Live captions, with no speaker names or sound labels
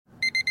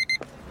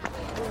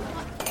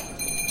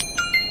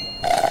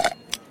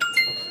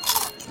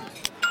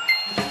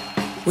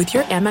With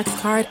your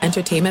Amex card,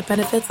 entertainment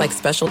benefits like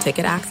special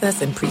ticket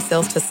access and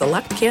pre-sales to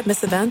select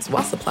can't-miss events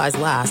while supplies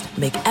last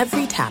make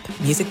every tap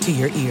music to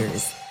your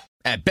ears.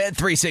 At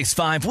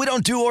Bet365, we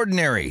don't do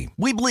ordinary.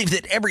 We believe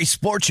that every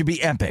sport should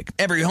be epic.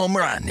 Every home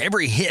run,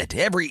 every hit,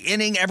 every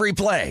inning, every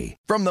play.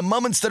 From the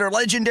moments that are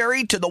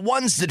legendary to the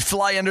ones that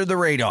fly under the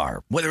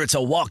radar. Whether it's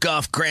a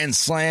walk-off grand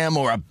slam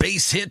or a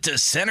base hit to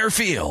center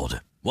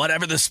field.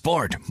 Whatever the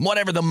sport,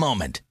 whatever the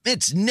moment,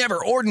 it's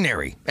never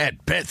ordinary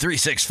at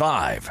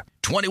Bet365.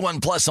 21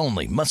 plus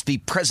only. Must be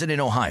present in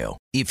Ohio.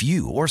 If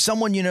you or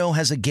someone you know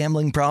has a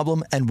gambling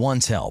problem and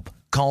wants help,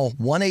 call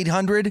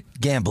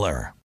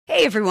 1-800-GAMBLER.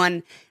 Hey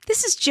everyone,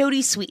 this is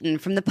Jody Sweeten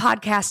from the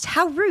podcast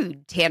How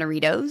Rude,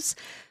 Tanneritos.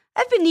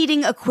 I've been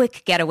needing a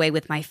quick getaway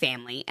with my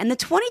family, and the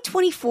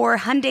 2024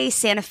 Hyundai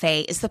Santa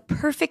Fe is the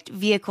perfect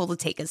vehicle to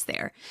take us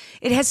there.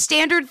 It has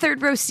standard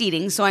third-row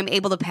seating, so I'm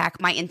able to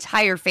pack my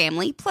entire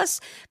family,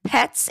 plus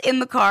pets, in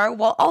the car,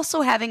 while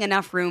also having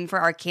enough room for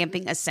our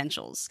camping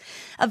essentials.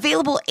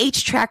 Available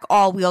H-Track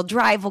all-wheel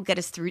drive will get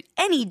us through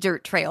any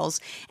dirt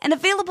trails, and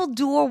available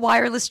dual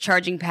wireless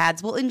charging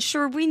pads will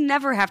ensure we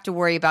never have to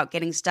worry about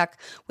getting stuck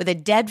with a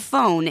dead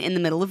phone in the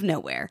middle of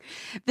nowhere.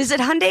 Visit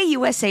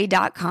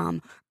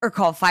HyundaiUSA.com or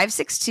call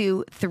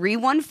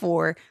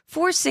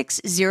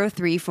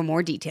 562-314-4603 for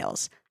more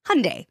details.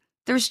 Hyundai,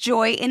 there's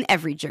joy in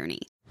every journey.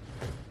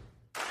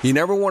 You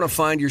never want to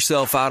find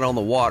yourself out on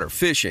the water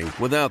fishing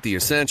without the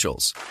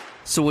essentials.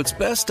 So it's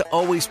best to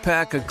always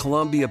pack a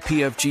Columbia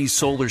PFG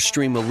Solar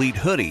Stream Elite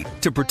hoodie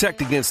to protect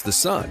against the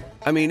sun.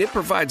 I mean, it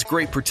provides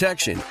great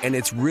protection, and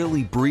it's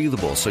really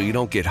breathable so you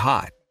don't get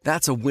hot.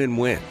 That's a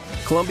win-win.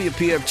 Columbia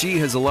PFG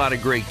has a lot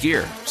of great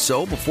gear.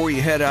 So before you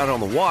head out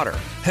on the water,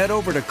 head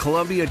over to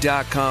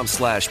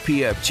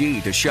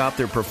Columbia.com/PFG to shop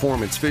their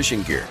performance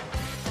fishing gear.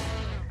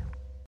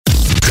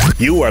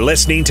 You are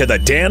listening to the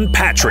Dan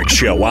Patrick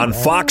Show on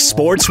Fox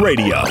Sports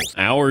Radio.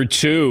 Hour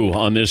 2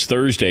 on this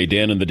Thursday,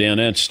 Dan and the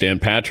Danettes, Dan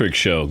Patrick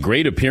Show.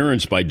 Great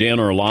appearance by Dan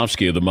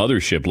Orlovsky of the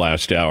Mothership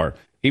last hour.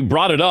 He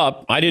brought it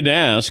up. I didn't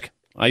ask.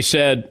 I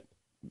said,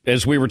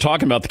 as we were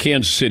talking about the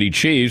Kansas City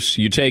Chiefs,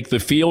 you take the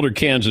field or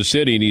Kansas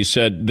City, and he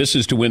said, this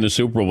is to win the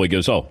Super Bowl. He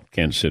goes, oh,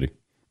 Kansas City.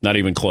 Not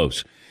even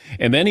close.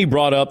 And then he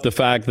brought up the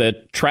fact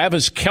that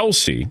Travis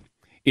Kelce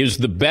is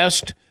the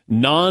best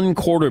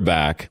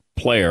non-quarterback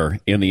player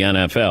in the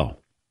NFL.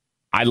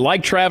 I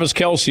like Travis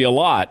Kelce a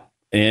lot,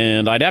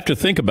 and I'd have to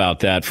think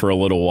about that for a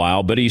little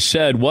while, but he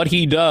said what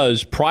he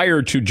does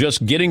prior to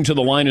just getting to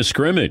the line of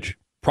scrimmage,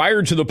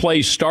 prior to the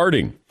play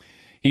starting,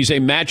 he's a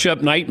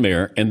matchup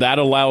nightmare, and that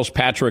allows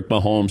Patrick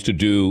Mahomes to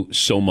do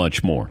so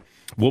much more.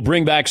 We'll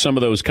bring back some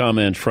of those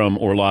comments from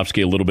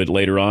Orlovsky a little bit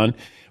later on.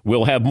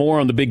 We'll have more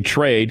on the big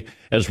trade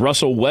as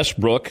Russell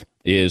Westbrook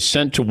is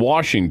sent to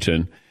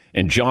Washington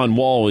and John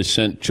Wall is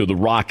sent to the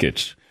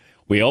Rockets.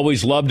 We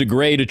always love to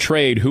grade a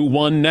trade. Who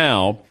won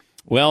now?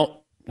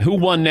 Well, who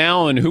won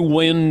now and who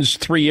wins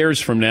 3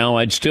 years from now?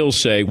 I'd still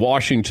say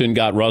Washington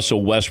got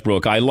Russell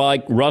Westbrook. I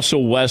like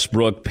Russell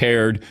Westbrook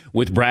paired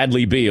with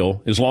Bradley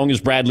Beal, as long as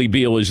Bradley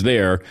Beal is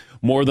there,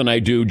 more than I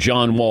do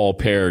John Wall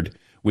paired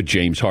with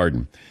James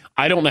Harden.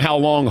 I don't know how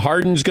long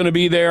Harden's going to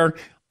be there.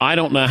 I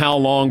don't know how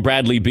long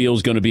Bradley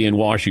Beal's going to be in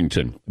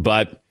Washington.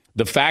 But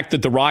the fact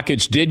that the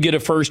Rockets did get a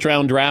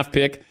first-round draft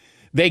pick,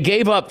 they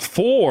gave up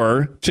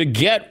 4 to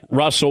get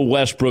Russell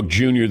Westbrook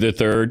Jr.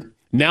 III.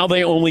 Now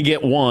they only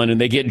get 1,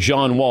 and they get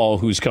John Wall,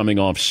 who's coming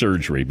off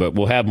surgery. But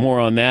we'll have more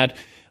on that.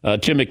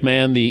 Tim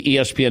MacMahon, the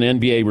ESPN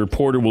NBA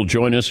reporter, will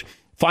join us.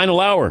 Final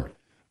hour,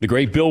 the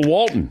great Bill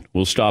Walton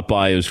will stop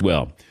by as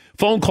well.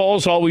 Phone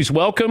calls always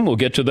welcome. We'll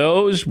get to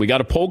those. We got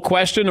a poll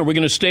question. Are we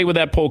going to stay with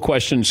that poll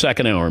question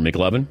second hour,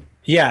 McLevin?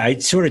 Yeah, I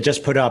sort of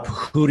just put up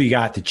who do you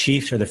got, the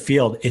Chiefs or the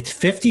field. It's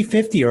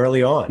 50-50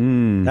 early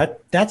on.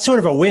 That's sort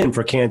of a win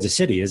for Kansas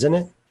City, isn't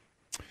it?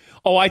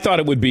 Oh, I thought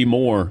it would be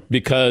more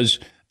because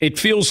it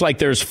feels like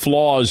there's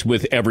flaws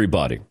with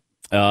everybody.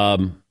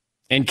 And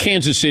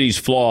Kansas City's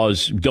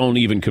flaws don't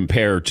even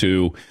compare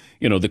to,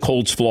 the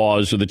Colts'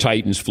 flaws or the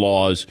Titans'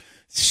 flaws,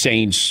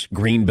 Saints,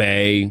 Green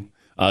Bay,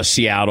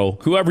 Seattle,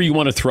 whoever you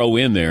want to throw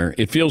in there.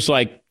 It feels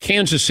like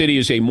Kansas City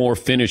is a more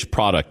finished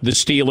product. The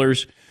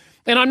Steelers,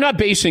 and I'm not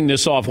basing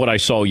this off what I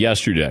saw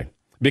yesterday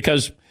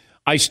because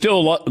I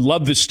still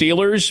love the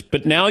Steelers,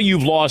 but now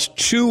you've lost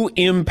 2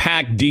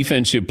 impact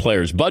defensive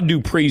players. Bud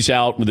Dupree's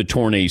out with a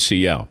torn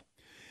ACL.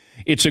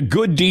 It's a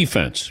good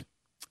defense.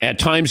 At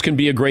times can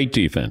be a great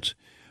defense.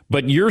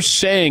 But you're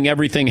saying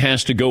everything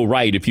has to go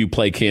right if you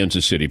play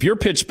Kansas City. If you're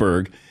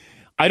Pittsburgh,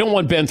 I don't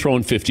want Ben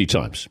throwing 50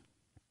 times.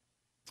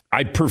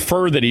 I'd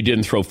prefer that he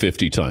didn't throw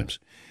 50 times.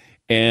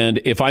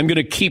 And if I'm going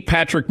to keep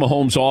Patrick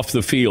Mahomes off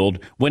the field,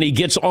 when he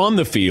gets on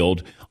the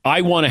field,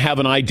 I want to have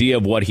an idea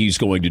of what he's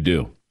going to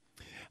do.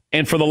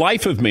 And for the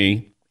life of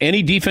me,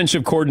 any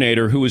defensive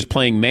coordinator who is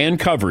playing man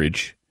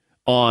coverage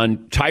on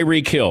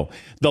Tyreek Hill,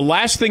 the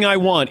last thing I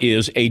want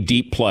is a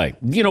deep play.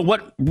 You know,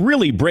 what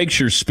really breaks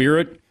your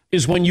spirit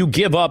is when you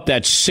give up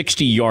that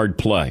 60-yard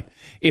play.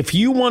 If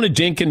you want to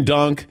dink and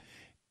dunk,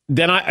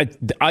 then I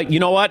you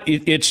know what?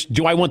 It's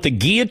do I want the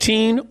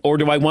guillotine or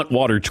do I want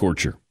water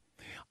torture?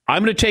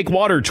 I'm going to take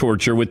water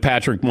torture with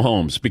Patrick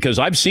Mahomes because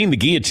I've seen the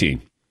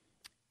guillotine,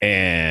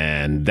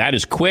 and that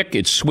is quick,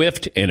 it's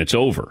swift, and it's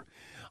over.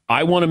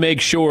 I want to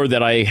make sure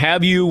that I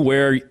have you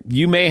where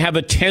you may have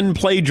a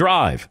 10-play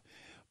drive,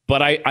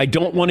 but I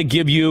don't want to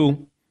give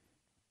you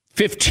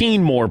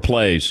 15 more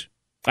plays.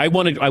 I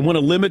want to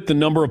limit the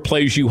number of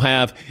plays you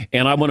have,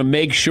 and I want to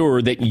make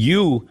sure that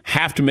you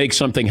have to make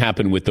something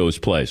happen with those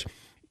plays.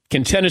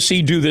 Can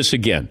Tennessee do this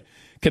again?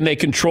 Can they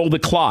control the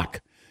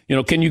clock?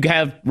 Can you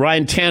have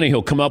Ryan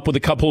Tannehill come up with a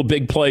couple of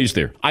big plays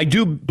there? I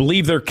do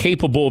believe they're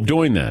capable of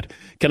doing that.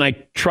 Can I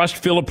trust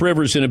Phillip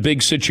Rivers in a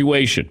big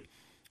situation?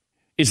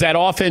 Is that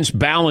offense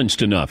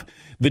balanced enough?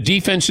 The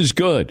defense is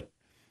good.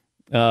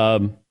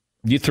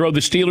 You throw the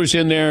Steelers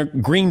in there.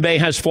 Green Bay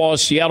has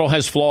flaws. Seattle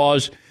has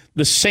flaws.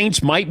 The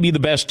Saints might be the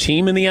best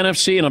team in the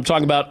NFC, and I'm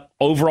talking about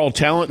overall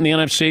talent in the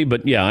NFC,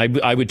 but yeah,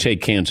 I would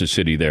take Kansas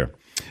City there.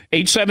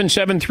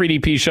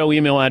 877-3DP Show,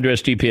 email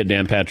address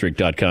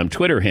dp@danpatrick.com,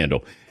 Twitter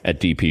handle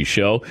 @DP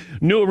Show.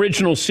 New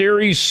original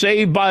series,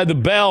 Saved by the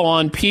Bell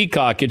on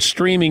Peacock. It's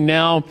streaming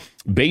now.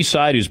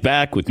 Bayside is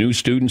back with new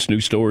students, new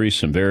stories,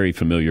 some very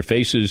familiar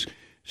faces.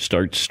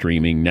 Start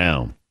streaming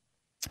now.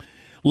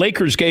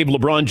 Lakers gave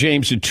LeBron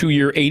James a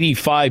 2-year,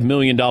 $85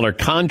 million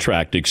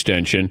contract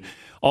extension.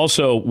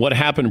 Also, what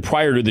happened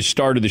prior to the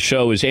start of the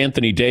show is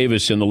Anthony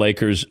Davis and the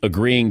Lakers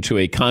agreeing to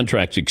a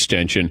contract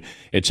extension.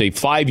 It's a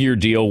 5-year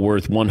deal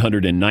worth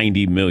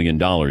 $190 million.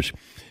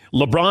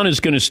 LeBron is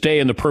going to stay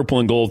in the purple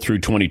and gold through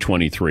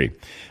 2023.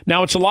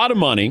 Now, it's a lot of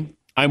money.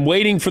 I'm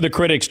waiting for the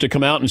critics to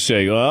come out and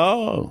say,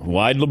 oh,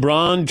 why'd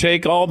LeBron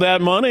take all that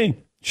money?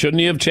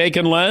 Shouldn't he have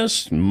taken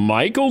less?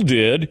 Michael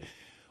did.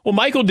 Well,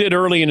 Michael did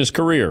early in his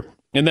career.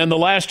 And then the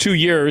last 2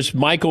 years,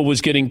 Michael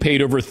was getting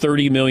paid over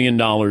 $30 million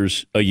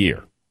a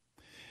year.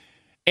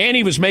 And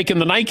he was making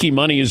the Nike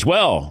money as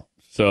well.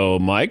 So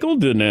Michael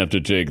didn't have to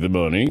take the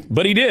money,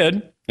 but he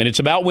did. And it's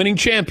about winning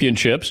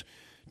championships.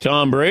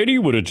 Tom Brady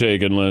would have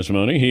taken less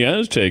money. He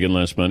has taken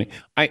less money.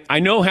 I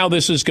know how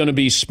this is going to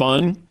be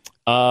spun.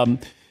 The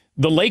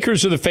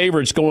Lakers are the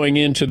favorites going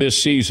into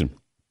this season.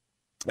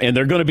 And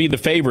they're going to be the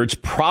favorites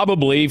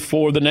probably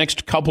for the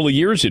next couple of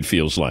years, it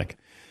feels like.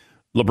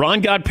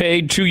 LeBron got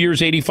paid 2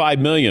 years, $85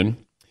 million.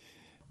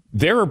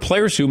 There are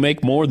players who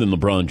make more than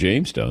LeBron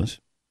James does.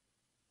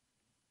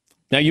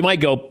 Now, you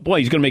might go, boy,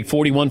 he's going to make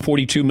 $41,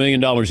 $42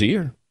 million a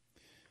year.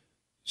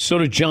 So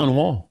did John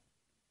Wall.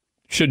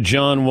 Should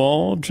John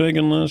Wall have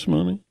taken less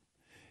money?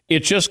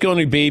 It's just going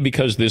to be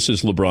because this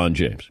is LeBron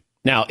James.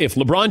 Now, if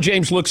LeBron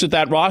James looks at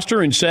that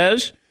roster and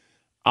says,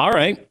 all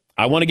right,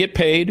 I want to get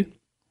paid,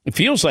 it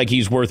feels like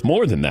he's worth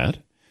more than that,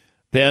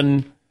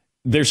 then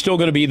they're still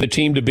going to be the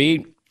team to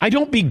beat. I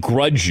don't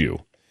begrudge you.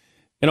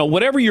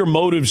 Whatever your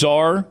motives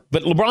are,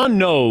 but LeBron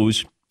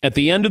knows at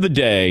the end of the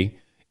day,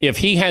 if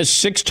he has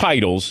 6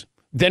 titles,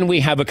 then we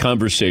have a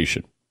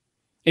conversation.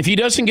 If he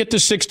doesn't get to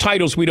 6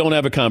 titles, we don't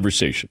have a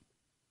conversation.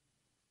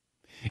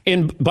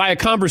 And by a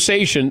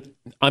conversation,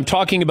 I'm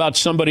talking about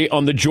somebody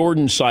on the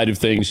Jordan side of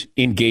things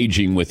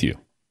engaging with you.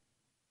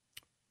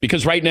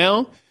 Because right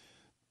now,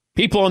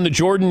 people on the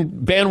Jordan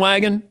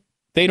bandwagon,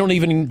 they don't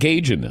even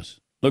engage in this.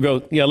 They'll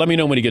go, yeah, let me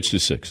know when he gets to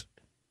 6.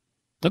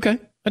 Okay,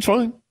 that's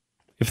fine.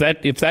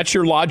 If that's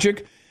your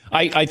logic,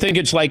 I think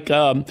it's like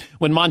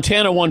when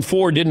Montana won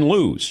 4, didn't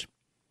lose.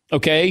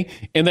 Okay,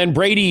 and then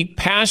Brady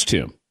passed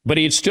him, but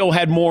he had still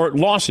had more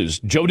losses.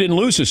 Joe didn't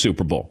lose the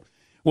Super Bowl.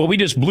 Well, we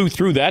just blew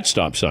through that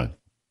stop sign.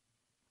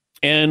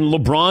 And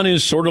LeBron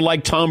is sort of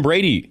like Tom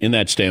Brady in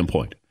that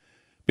standpoint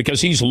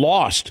because he's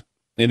lost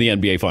in the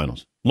NBA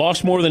Finals.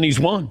 Lost more than he's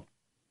won.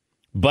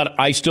 But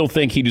I still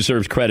think he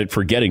deserves credit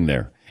for getting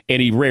there,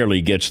 and he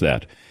rarely gets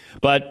that.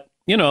 But,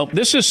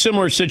 this is a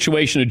similar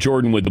situation to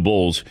Jordan with the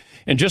Bulls.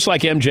 And just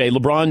like MJ,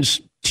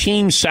 LeBron's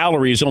team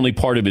salary is only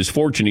part of his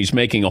fortune. He's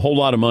making a whole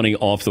lot of money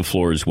off the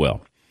floor as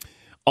well.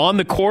 On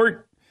the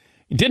court,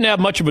 he didn't have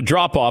much of a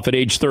drop-off at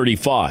age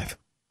 35.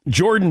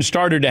 Jordan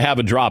started to have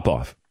a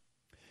drop-off.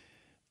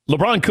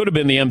 LeBron could have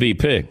been the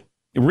MVP.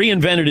 He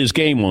reinvented his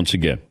game once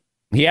again.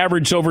 He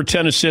averaged over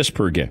 10 assists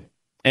per game.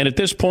 And at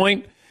this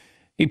point,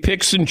 he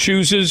picks and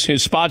chooses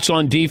his spots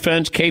on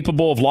defense,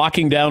 capable of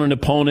locking down an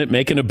opponent,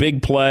 making a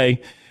big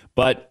play.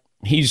 But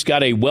he's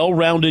got a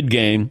well-rounded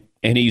game,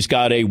 and he's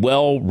got a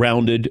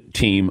well-rounded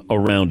team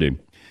around him.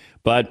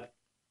 But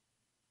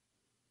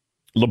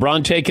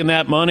LeBron taking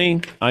that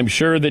money, I'm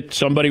sure that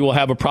somebody will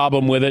have a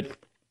problem with it.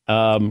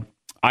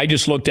 I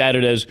just looked at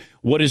it as,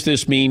 what does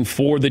this mean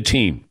for the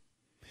team?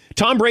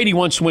 Tom Brady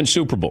wants to win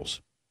Super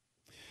Bowls.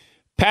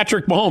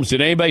 Patrick Mahomes,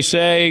 did anybody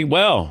say,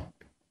 well,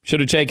 should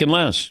have taken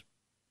less?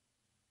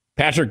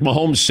 Patrick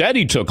Mahomes said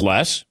he took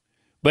less,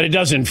 but it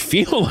doesn't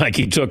feel like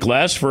he took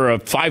less for a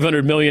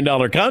 $500 million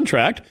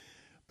contract.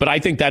 But I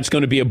think that's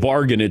going to be a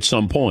bargain at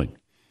some point.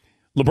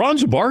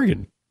 LeBron's a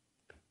bargain.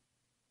 I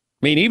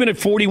mean, even at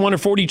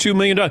 $41 or $42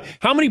 million,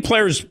 how many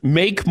players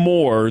make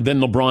more than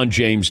LeBron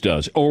James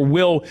does? Or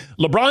will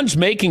LeBron's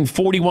making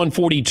 41,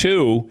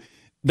 42?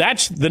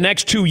 That's the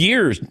next 2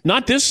 years,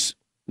 not this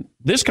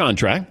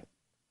contract.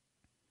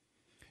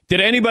 Did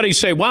anybody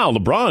say, wow,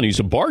 LeBron, he's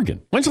a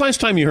bargain? When's the last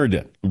time you heard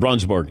that?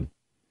 LeBron's a bargain.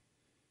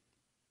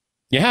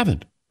 You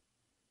haven't.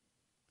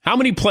 How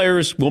many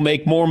players will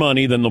make more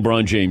money than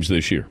LeBron James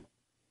this year?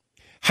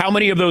 How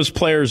many of those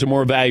players are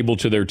more valuable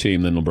to their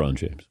team than LeBron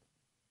James?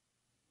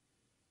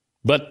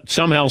 But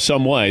somehow,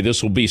 some way,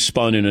 this will be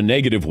spun in a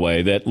negative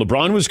way that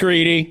LeBron was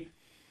greedy.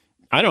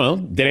 I don't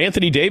know. Did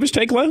Anthony Davis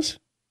take less?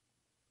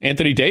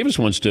 Anthony Davis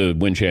wants to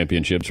win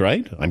championships,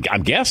 right?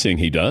 I'm guessing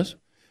he does.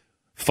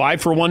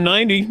 5 for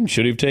 190.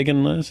 Should he have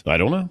taken less? I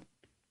don't know.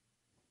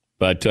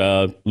 But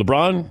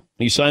LeBron,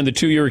 he signed the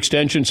 2-year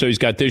extension, so he's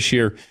got this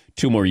year,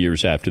 2 more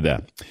years after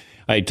that. All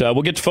right,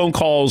 we'll get to phone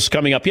calls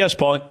coming up. Yes,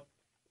 Paul?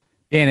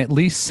 And at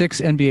least 6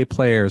 NBA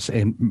players,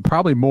 and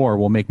probably more,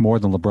 will make more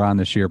than LeBron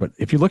this year. But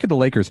if you look at the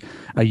Lakers,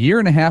 a year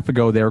and a half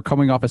ago, they were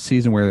coming off a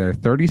season where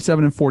they're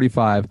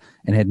 37-45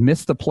 and had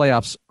missed the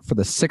playoffs for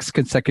the 6th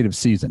consecutive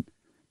season.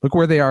 Look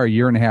where they are a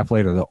year and a half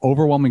later, the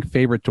overwhelming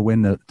favorite to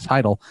win the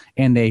title,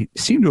 and they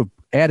seem to have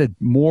added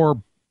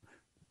more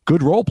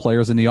good role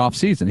players in the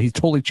offseason. He's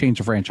totally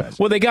changed the franchise.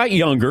 Well, they got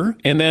younger,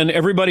 and then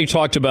everybody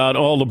talked about,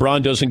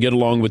 LeBron doesn't get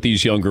along with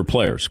these younger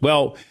players.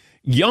 Well,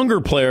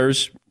 younger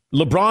players,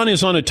 LeBron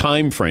is on a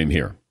time frame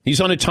here. He's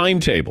on a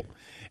timetable.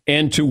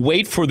 And to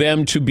wait for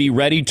them to be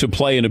ready to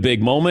play in a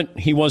big moment,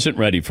 he wasn't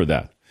ready for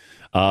that.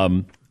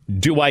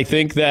 Do I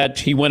think that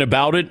he went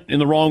about it in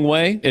the wrong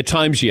way? At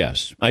times,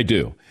 yes, I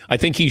do. I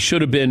think he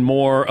should have been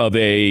more of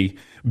a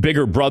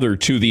bigger brother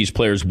to these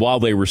players while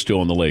they were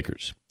still in the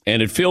Lakers.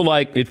 And it felt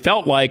like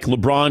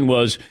LeBron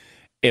was,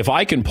 if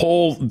I can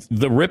pull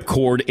the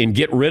ripcord and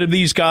get rid of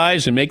these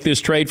guys and make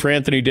this trade for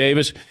Anthony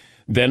Davis,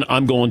 then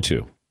I'm going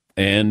to.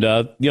 And,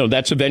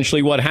 that's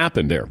eventually what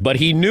happened there. But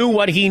he knew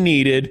what he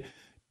needed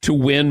to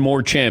win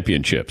more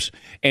championships.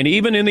 And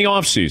even in the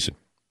offseason,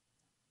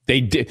 they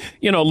did.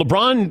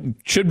 LeBron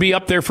should be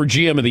up there for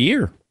GM of the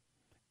year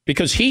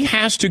because he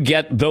has to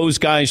get those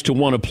guys to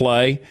want to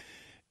play.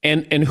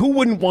 And who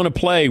wouldn't want to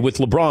play with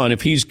LeBron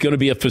if he's going to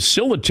be a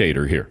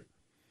facilitator here?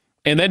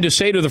 And then to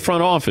say to the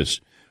front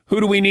office, who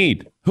do we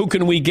need? Who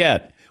can we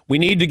get? We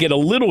need to get a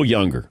little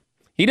younger.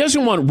 He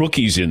doesn't want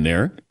rookies in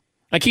there.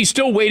 Like, he's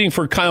still waiting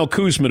for Kyle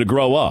Kuzma to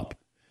grow up.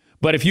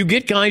 But if you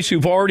get guys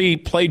who've already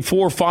played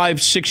 4, 5,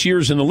 6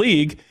 years in the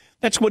league,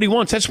 that's what he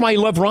wants. That's why he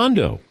loved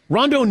Rondo.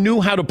 Rondo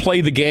knew how to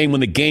play the game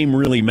when the game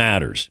really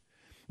matters.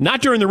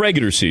 Not during the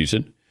regular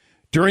season,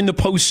 during the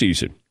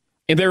postseason.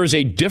 And there is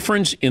a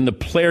difference in the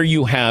player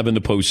you have in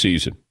the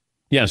postseason.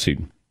 Yes,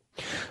 Eden.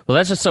 Well,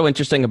 that's just so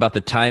interesting about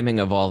the timing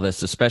of all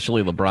this,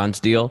 especially LeBron's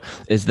deal,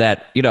 is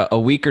that, a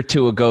week or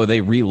two ago, they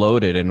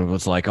reloaded and it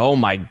was like, oh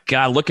my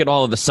God, look at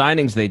all of the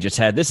signings they just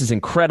had. This is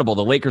incredible.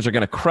 The Lakers are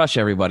going to crush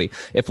everybody.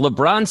 If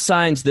LeBron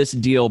signs this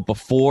deal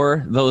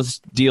before those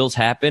deals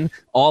happen,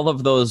 all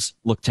of those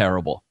look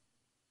terrible.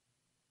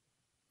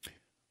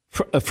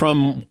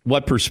 From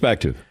what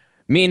perspective?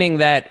 Meaning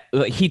that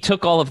he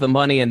took all of the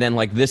money and then,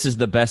 this is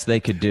the best they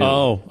could do.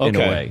 Oh, okay. In a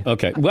way.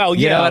 Okay. Well,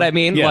 yeah. You know what I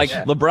mean? Yes.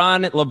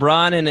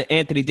 LeBron and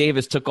Anthony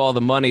Davis took all the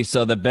money,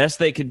 so the best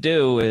they could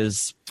do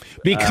is...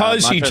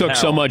 Because he took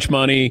so much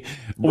money,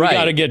 we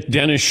got to get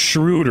Dennis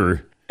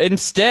Schroeder.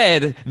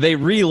 Instead, they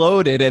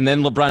reloaded, and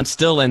then LeBron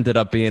still ended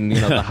up being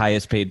the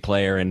highest paid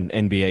player in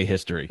NBA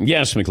history.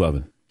 Yes,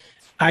 McLovin.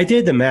 I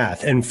did the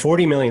math, and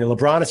 $40 million.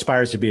 LeBron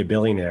aspires to be a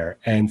billionaire,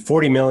 and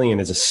 $40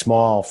 million is a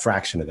small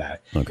fraction of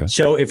that. Okay.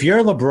 So if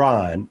you're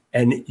LeBron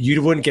and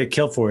you wouldn't get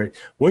killed for it,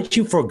 wouldn't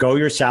you forego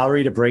your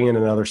salary to bring in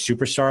another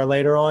superstar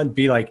later on?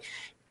 Be like,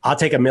 I'll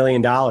take $1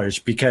 million,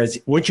 because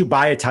wouldn't you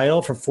buy a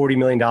title for $40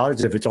 million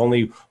if it's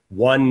only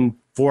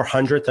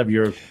 1/400th of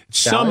your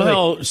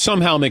salary?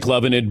 Somehow,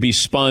 McLovin, it'd be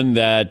spun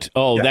that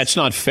that's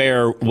not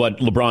fair what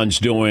LeBron's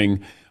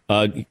doing.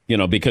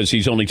 Because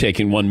he's only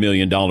taking $1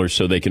 million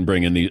so they can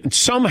bring in these.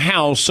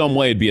 Somehow, some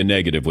way, it'd be a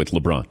negative with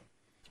LeBron.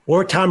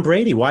 Or Tom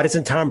Brady. Why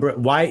doesn't Tom Brady?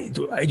 Why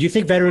do you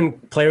think veteran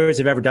players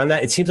have ever done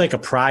that? It seems like a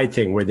pride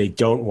thing where they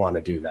don't want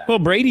to do that. Well,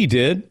 Brady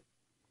did.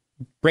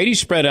 Brady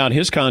spread out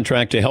his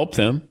contract to help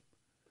them.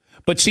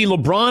 But see,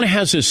 LeBron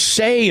has a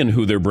say in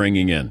who they're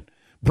bringing in.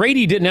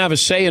 Brady didn't have a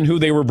say in who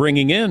they were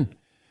bringing in.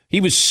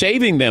 He was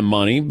saving them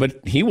money,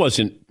 but he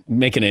wasn't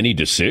making any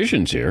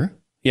decisions here.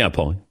 Yeah,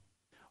 Paulie.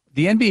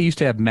 The NBA used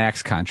to have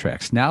max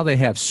contracts. Now they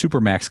have super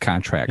max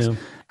contracts. Yeah.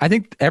 I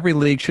think every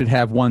league should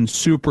have one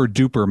super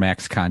duper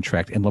max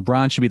contract, and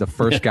LeBron should be the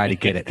first guy to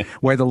get it.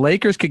 Where the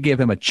Lakers could give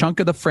him a chunk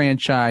of the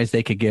franchise,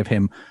 they could give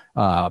him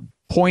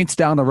points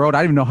down the road. I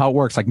don't even know how it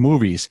works, like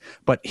movies.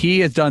 But he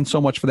has done so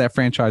much for that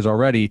franchise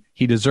already.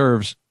 He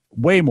deserves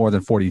way more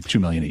than $42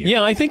 million a year.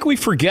 Yeah, I think we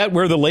forget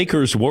where the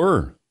Lakers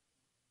were.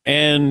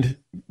 And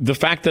the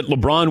fact that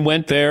LeBron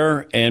went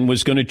there and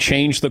was going to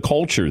change the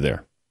culture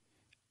there.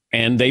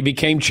 And they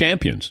became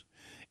champions.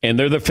 And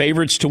they're the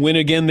favorites to win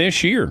again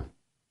this year.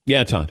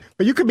 Yeah, Todd.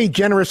 But you could be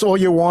generous all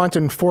you want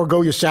and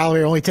forego your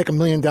salary, only take $1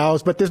 million.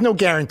 But there's no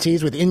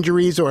guarantees with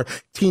injuries or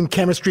team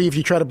chemistry if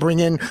you try to bring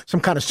in some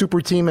kind of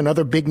super team and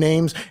other big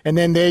names. And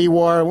then there you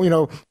are,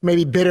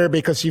 maybe bitter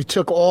because you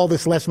took all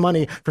this less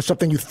money for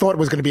something you thought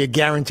was going to be a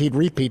guaranteed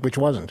repeat, which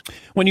wasn't.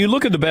 When you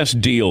look at the best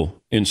deal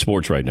in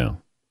sports right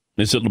now,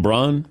 is it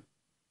LeBron,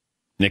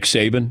 Nick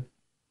Saban,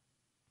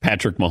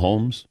 Patrick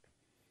Mahomes?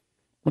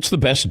 What's the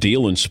best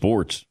deal in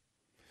sports?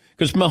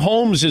 Because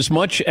Mahomes, as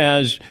much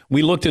as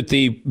we looked at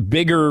the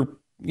bigger,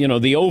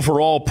 the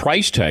overall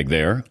price tag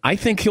there, I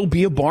think he'll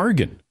be a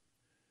bargain.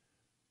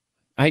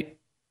 I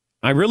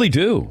really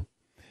do.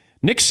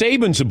 Nick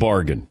Saban's a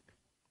bargain.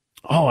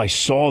 Oh, I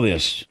saw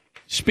this.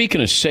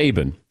 Speaking of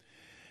Saban,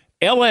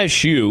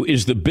 LSU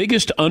is the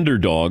biggest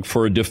underdog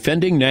for a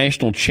defending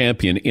national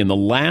champion in the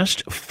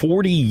last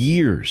 40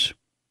 years.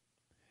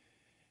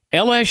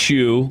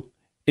 LSU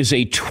is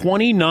a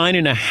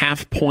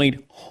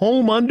 29.5-point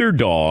home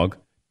underdog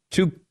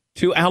to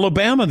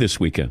Alabama this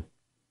weekend.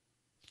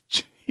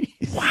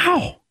 Jeez.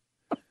 Wow.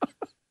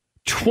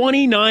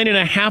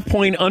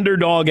 29.5-point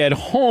underdog at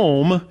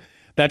home.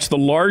 That's the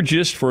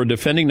largest for a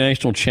defending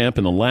national champ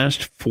in the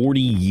last 40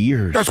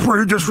 years. That's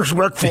pretty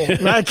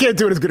disrespectful. I can't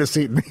do it as good as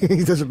Seton.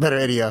 He does a better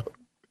Eddie.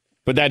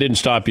 But that didn't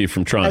stop you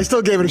from trying. I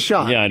still gave it a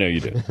shot. Yeah, I know you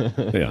did.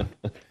 Yeah.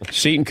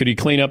 Seton, could you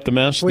clean up the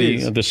mess?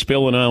 The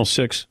spill in aisle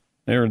 6?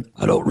 There.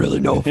 I don't really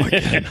know if I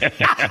can.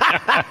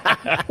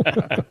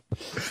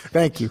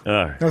 Thank you. All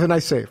right. That was a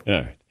nice save. All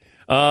right.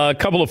 A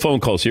couple of phone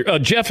calls here.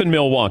 Jeff in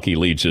Milwaukee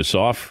leads us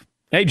off.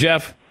 Hey,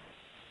 Jeff.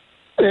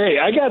 Hey,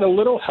 I got a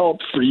little help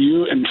for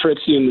you and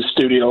Fritzy in the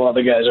studio while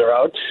the guys are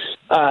out.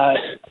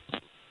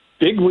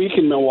 Big week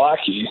in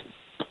Milwaukee,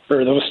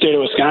 or the state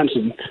of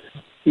Wisconsin,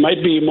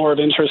 might be more of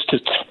interest to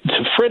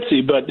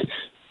Fritzy, but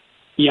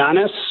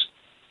Giannis,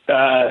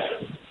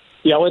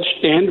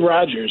 Yelich, and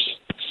Rogers,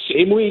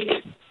 same week,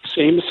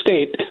 same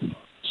state,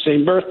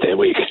 same birthday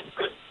week.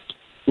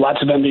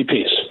 Lots of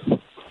MVPs.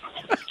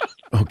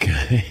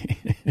 Okay.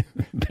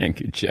 Thank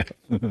you, Jeff.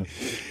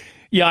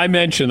 Yeah, I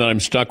mentioned that I'm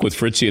stuck with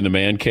Fritzy in the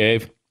man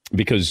cave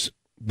because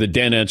the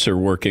Danettes are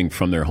working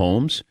from their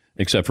homes,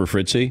 except for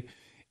Fritzy.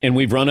 And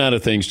we've run out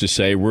of things to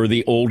say. We're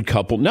the old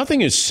couple.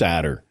 Nothing is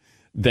sadder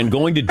than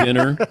going to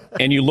dinner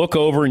and you look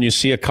over and you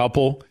see a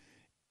couple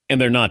and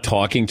they're not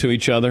talking to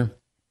each other.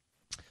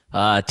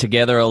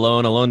 Together,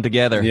 alone, alone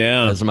together.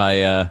 Yeah. As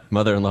my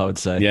mother-in-law would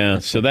say. Yeah,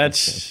 so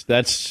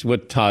that's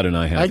what Todd and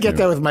I have. I get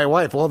that with my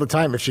wife all the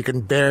time. If she can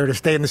bear to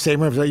stay in the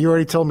same room. You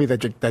already told me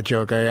that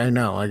joke. I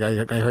know. I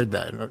heard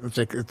that. It's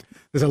like,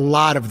 there's a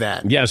lot of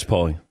that. Yes,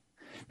 Paulie.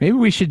 Maybe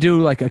we should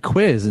do like a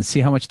quiz and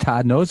see how much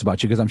Todd knows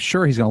about you, because I'm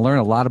sure he's going to learn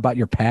a lot about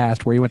your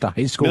past, where you went to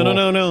high school. No,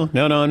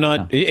 I'm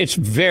not. It's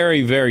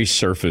very, very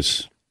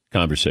surface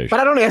conversation. But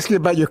I don't ask you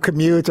about your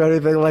commute or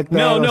anything like that.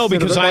 No,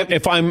 because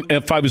if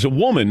I was a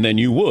woman, then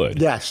you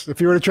would. Yes,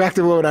 if you were an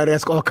attractive woman, I'd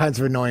ask all kinds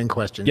of annoying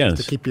questions.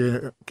 Yes. To keep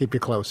you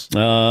close.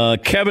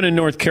 Kevin in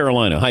North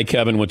Carolina. Hi,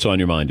 Kevin. What's on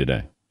your mind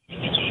today?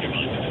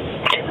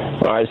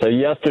 All right, so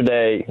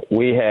yesterday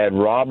we had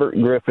Robert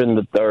Griffin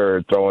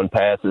III throwing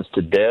passes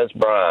to Des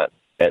Bryant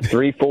at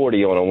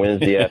 3:40 on a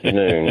Wednesday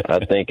afternoon.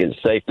 I think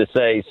it's safe to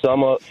say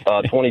summer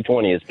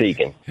 2020 is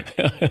peaking.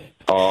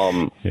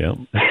 Yeah.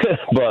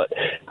 But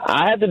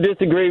I have to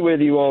disagree with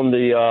you on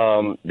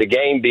the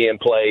game being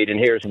played, and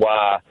here's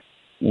why.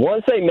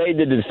 Once they made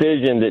the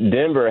decision that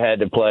Denver had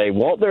to play,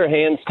 weren't their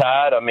hands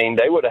tied? I mean,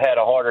 they would have had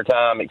a harder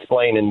time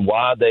explaining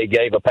why they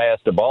gave a pass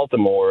to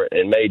Baltimore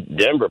and made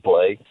Denver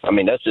play. I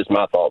mean, that's just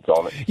my thoughts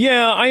on it.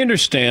 Yeah, I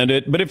understand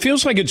it, but it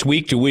feels like it's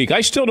week to week.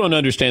 I still don't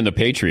understand the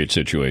Patriot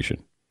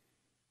situation.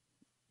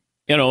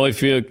 You know,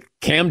 if you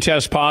Cam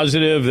test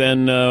positive,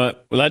 then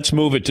let's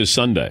move it to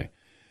Sunday.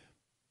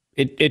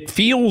 It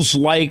feels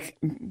like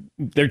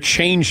they're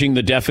changing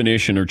the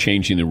definition or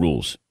changing the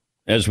rules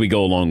as we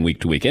go along week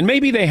to week. And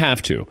maybe they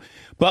have to.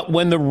 But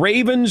when the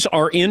Ravens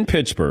are in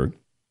Pittsburgh,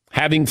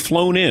 having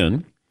flown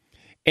in,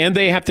 and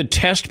they have to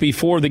test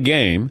before the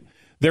game,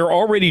 they're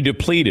already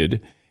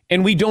depleted,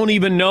 and we don't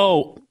even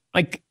know,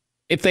 like,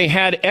 if they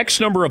had X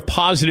number of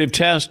positive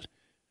tests,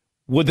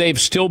 would they have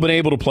still been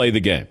able to play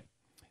the game?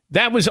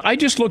 I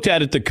just looked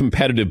at it, the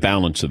competitive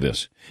balance of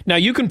this. Now,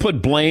 you can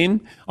put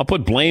blame. I'll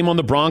put blame on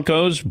the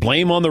Broncos,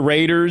 blame on the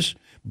Raiders,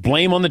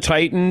 blame on the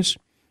Titans.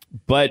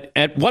 But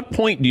at what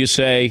point do you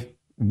say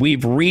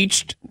we've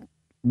reached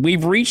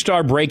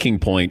our breaking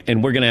point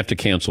and we're going to have to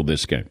cancel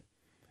this game?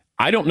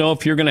 I don't know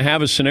if you're going to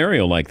have a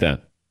scenario like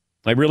that.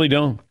 I really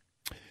don't.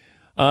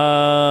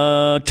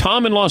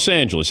 Tom in Los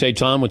Angeles. Hey,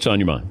 Tom, what's on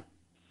your mind?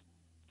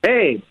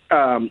 Hey,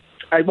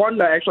 I wanted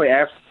to actually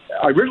ask.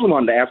 I originally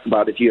wanted to ask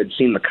about if you had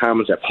seen the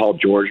comments that Paul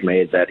George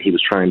made that he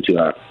was trying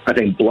to, I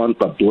think, blunt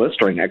the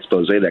blistering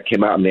expose that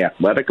came out in The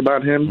Athletic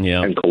about him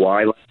and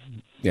Kawhi.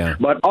 Yeah.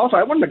 But also,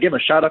 I wanted to give a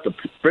shout-out to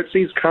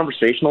Fritzy's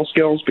conversational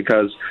skills,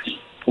 because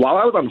while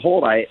I was on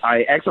hold, I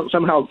accidentally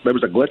somehow, there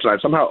was a glitch, and I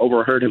somehow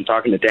overheard him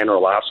talking to Dan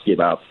Orlovsky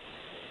about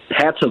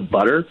pats of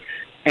butter,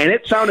 and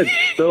it sounded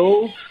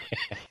so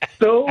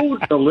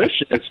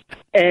delicious.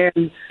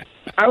 And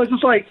I was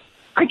just like,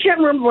 I can't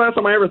remember the last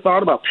time I ever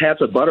thought about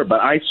pats of butter, but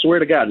I swear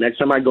to God, next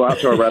time I go out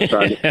to a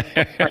restaurant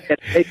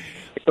and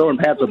throwing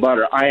pats of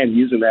butter, I am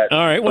using that.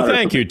 All right. Well,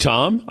 thank you,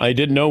 Tom. I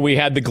didn't know we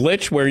had the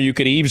glitch where you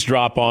could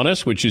eavesdrop on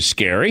us, which is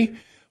scary.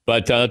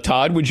 But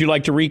Todd, would you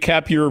like to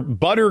recap your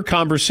butter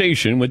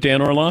conversation with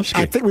Dan Orlovsky?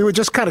 I think we were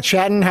just kind of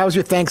chatting. How's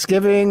your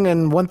Thanksgiving?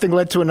 And one thing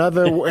led to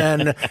another,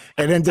 and it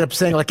ended up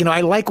saying, like,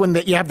 I like when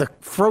you have the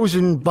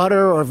frozen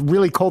butter or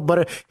really cold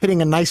butter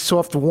hitting a nice,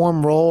 soft,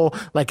 warm roll,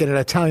 like at an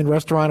Italian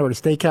restaurant or at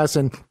a steakhouse.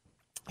 And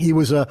he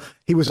was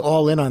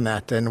all in on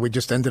that, and we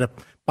just ended up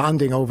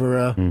bonding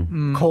over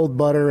cold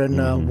butter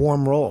and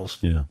warm rolls.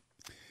 Yeah,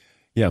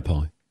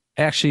 Paulie.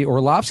 Actually,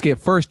 Orlovsky at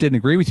first didn't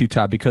agree with you,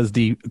 Todd, because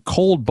the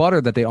cold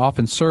butter that they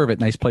often serve at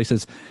nice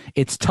places,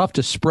 it's tough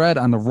to spread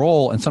on the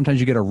roll, and sometimes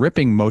you get a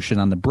ripping motion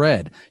on the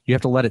bread. You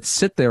have to let it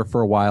sit there for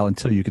a while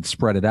until you can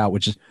spread it out,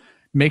 which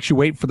makes you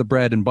wait for the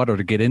bread and butter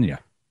to get in you.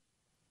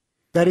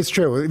 That is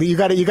true. You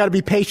got to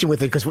be patient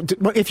with it, because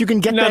if you can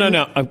get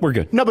we're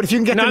good. No, but if you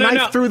can get the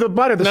knife through the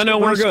butter,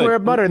 we're good. Square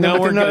of butter, and then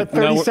within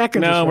 30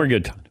 seconds. No, we're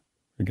good, Todd.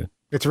 We're good.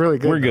 It's really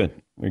good. We're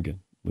good.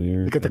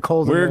 You get the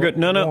cold. We're good.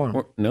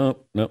 No.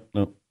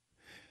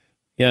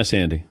 Yes,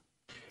 Andy.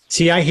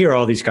 See, I hear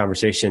all these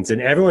conversations,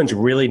 and everyone's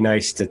really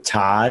nice to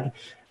Todd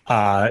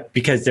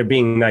because they're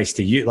being nice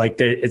to you. Like,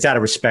 it's out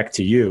of respect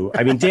to you.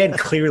 I mean, Dan,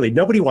 clearly,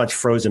 nobody wants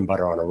frozen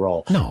butter on a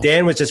roll. No.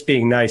 Dan was just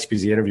being nice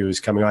because the interview was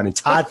coming on, and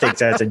Todd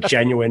thinks that's a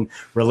genuine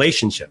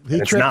relationship.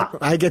 And it's not.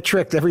 I get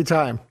tricked every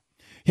time.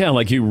 Yeah,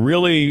 like you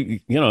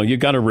really, you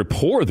got a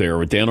rapport there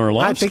with Dan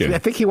Orlovsky. I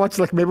think he wants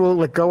maybe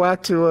we'll go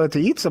out to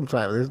eat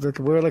sometime.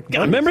 We're like,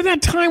 remember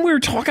that time we were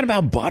talking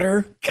about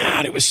butter?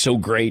 God, it was so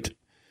great.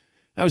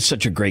 That was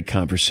such a great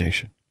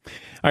conversation. All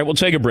right, we'll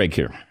take a break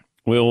here.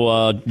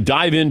 We'll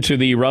dive into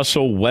the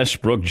Russell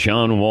Westbrook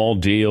John Wall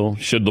deal.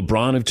 Should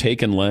LeBron have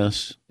taken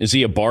less? Is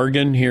he a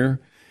bargain here?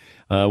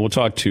 We'll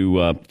talk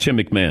to Tim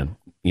MacMahon,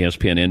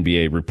 ESPN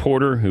NBA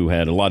reporter, who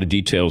had a lot of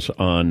details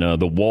on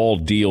the Wall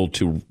deal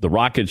to the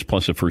Rockets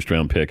plus a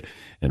first-round pick.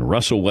 And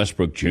Russell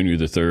Westbrook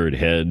Jr. III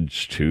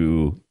heads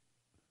to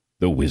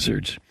the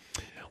Wizards.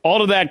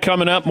 All of that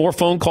coming up. More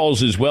phone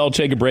calls as well.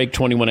 Take a break,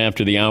 21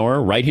 after the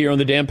hour, right here on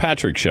the Dan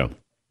Patrick Show.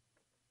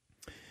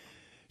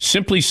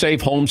 Simply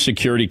Safe Home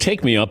Security.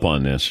 Take me up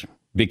on this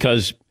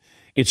because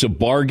it's a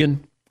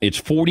bargain.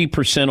 It's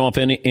 40% off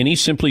any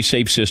Simply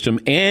Safe system,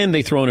 and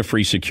they throw in a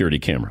free security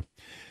camera.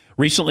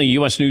 Recently,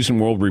 U.S. News &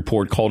 World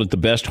Report called it the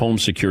best home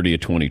security of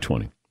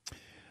 2020.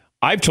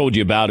 I've told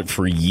you about it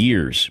for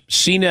years.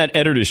 CNET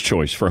Editor's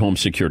Choice for Home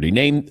Security.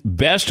 Named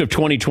Best of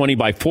 2020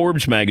 by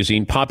Forbes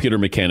magazine, Popular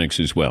Mechanics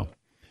as well.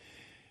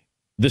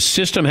 The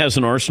system has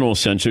an arsenal of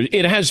sensors.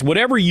 It has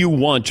whatever you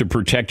want to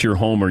protect your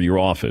home or your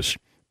office.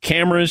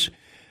 Cameras.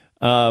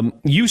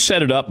 You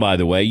set it up, by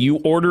the way. You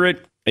order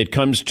it. It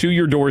comes to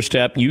your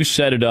doorstep. You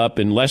set it up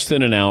in less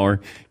than an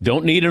hour.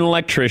 Don't need an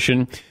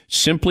electrician.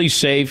 Simply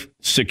Safe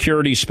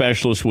security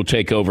specialists will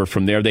take over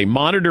from there. They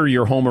monitor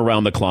your home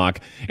around the clock,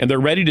 and they're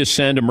ready to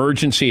send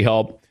emergency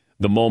help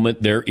the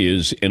moment there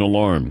is an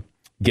alarm.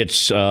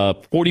 Gets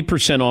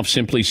 40% off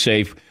Simply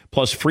Safe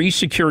plus free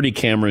security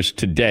cameras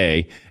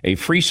today. A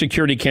free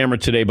security camera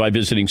today by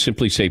visiting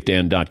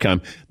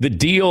simplysafedan.com. The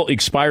deal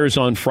expires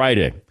on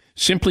Friday.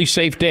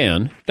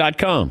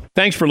 SimplySafeDan.com.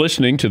 Thanks for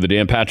listening to the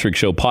Dan Patrick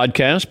Show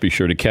podcast. Be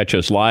sure to catch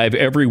us live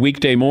every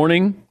weekday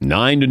morning,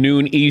 9 to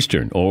noon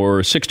Eastern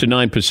or 6 to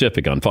 9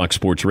 Pacific on Fox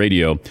Sports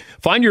Radio.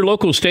 Find your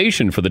local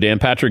station for the Dan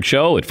Patrick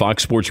Show at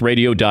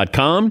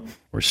foxsportsradio.com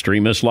or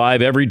stream us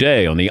live every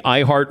day on the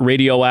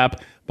iHeartRadio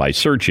app by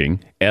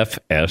searching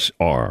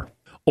FSR.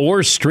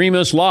 Or stream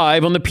us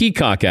live on the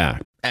Peacock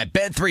app. At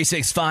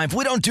Bet365,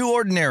 we don't do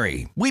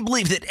ordinary. We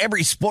believe that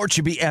every sport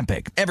should be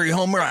epic. Every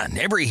home run,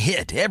 every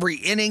hit, every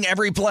inning,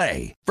 every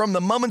play. From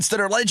the moments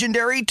that are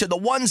legendary to the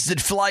ones that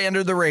fly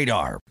under the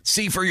radar.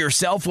 See for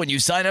yourself when you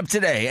sign up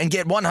today and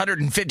get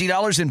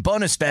 $150 in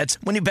bonus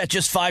bets when you bet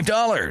just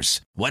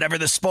 $5. Whatever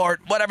the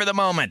sport, whatever the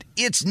moment,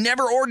 it's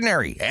never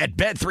ordinary at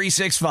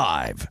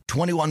Bet365.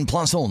 21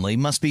 plus only.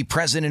 Must be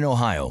present in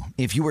Ohio.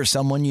 If you or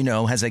someone you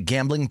know has a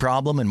gambling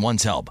problem and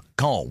wants help,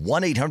 call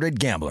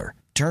 1-800-GAMBLER.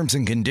 Terms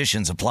and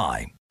conditions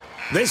apply.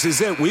 This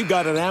is it. We've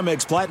got an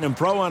Amex Platinum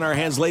Pro on our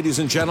hands, ladies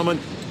and gentlemen.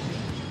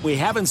 We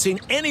haven't seen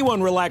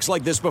anyone relax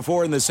like this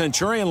before in the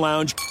Centurion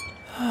Lounge.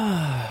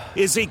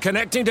 Is he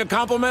connecting to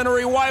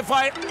complimentary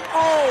Wi-Fi?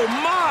 Oh,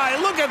 my.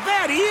 Look at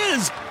that. He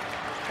is.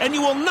 And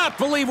you will not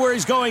believe where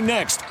he's going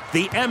next.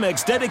 The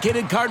Amex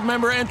dedicated card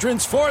member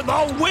entrance for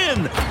the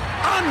win.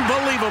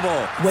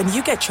 Unbelievable. When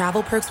you get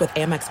travel perks with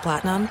Amex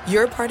Platinum,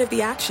 you're part of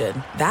the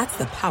action. That's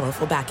the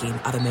powerful backing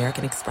of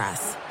American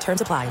Express.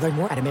 Terms apply. Learn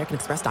more at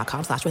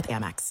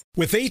americanexpress.com/withAmex.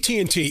 With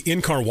AT&T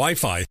in-car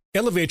Wi-Fi,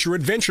 elevate your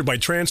adventure by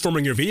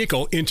transforming your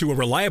vehicle into a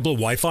reliable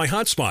Wi-Fi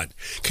hotspot.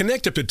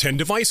 Connect up to 10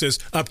 devices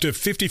up to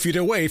 50 feet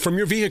away from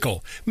your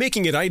vehicle,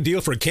 making it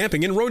ideal for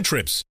camping and road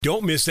trips.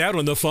 Don't miss out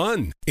on the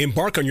fun.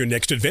 Embark on your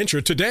next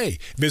adventure today.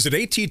 Visit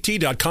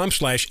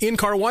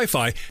att.com/in-car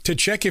Wi-Fi to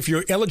check if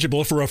you're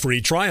eligible for a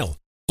free trial.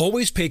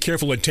 Always pay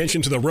careful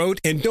attention to the road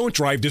and don't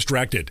drive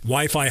distracted.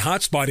 Wi-Fi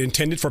hotspot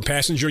intended for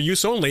passenger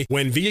use only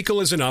when vehicle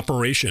is in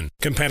operation.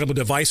 Compatible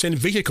device and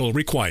vehicle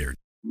required.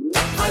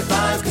 High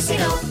Five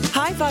Casino.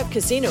 High Five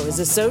Casino is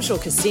a social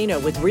casino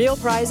with real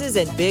prizes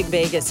and big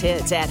Vegas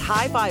hits at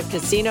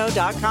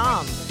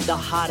highfivecasino.com. The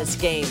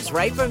hottest games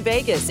right from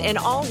Vegas, and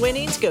all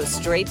winnings go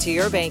straight to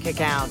your bank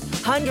account.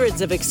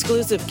 Hundreds of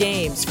exclusive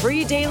games,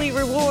 free daily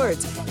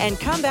rewards, and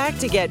come back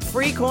to get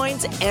free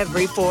coins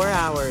every 4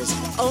 hours.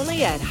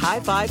 Only at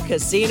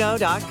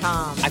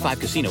highfivecasino.com. High Five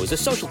Casino is a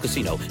social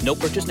casino. No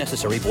purchase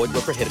necessary. Void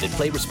where prohibited.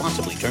 Play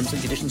responsibly. Terms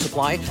and conditions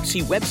apply.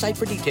 See website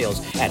for details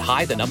at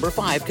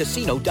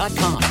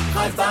high5casino.com.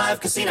 High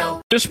Five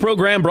Casino. This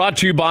program brought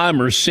to you by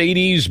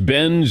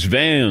Mercedes-Benz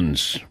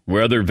Vans.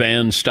 Where other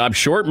vans stop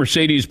short,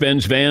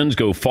 Mercedes-Benz Vans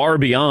go far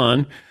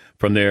beyond.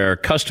 From their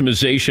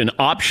customization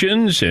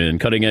options and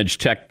cutting-edge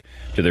tech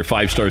to their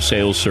 5-star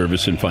sales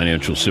service and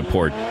financial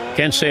support.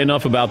 Can't say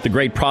enough about the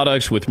great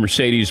products with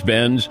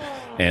Mercedes-Benz.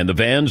 And the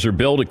vans are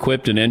built,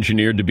 equipped, and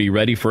engineered to be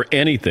ready for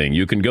anything.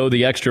 You can go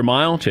the extra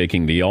mile,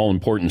 taking the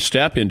all-important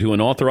step into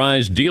an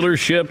authorized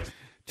dealership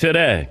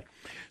today.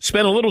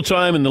 Spent a little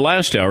time in the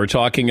last hour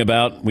talking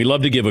about, we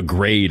love to give a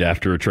grade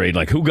after a trade,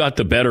 like who got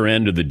the better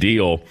end of the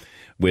deal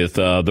with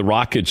the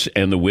Rockets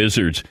and the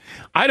Wizards.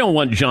 I don't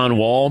want John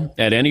Wall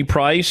at any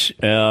price.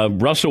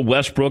 Russell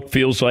Westbrook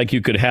feels like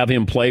you could have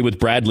him play with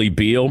Bradley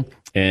Beal.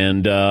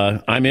 And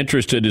I'm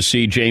interested to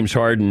see James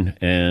Harden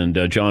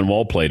and John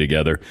Wall play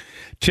together.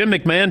 Tim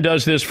MacMahon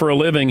does this for a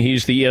living.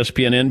 He's the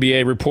ESPN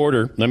NBA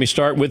reporter. Let me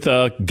start with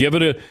give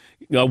it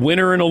a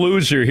winner and a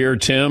loser here,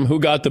 Tim. Who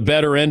got the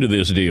better end of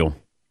this deal?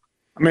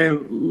 I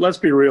mean, let's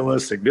be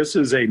realistic. This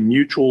is a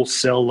mutual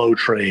sell-low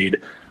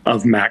trade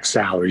of max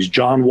salaries.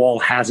 John Wall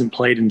hasn't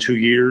played in 2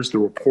 years. The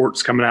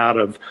reports coming out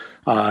of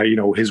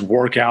his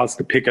workouts,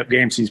 the pickup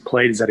games he's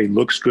played, is that he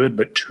looks good,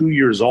 but 2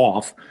 years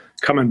off,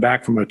 coming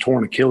back from a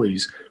torn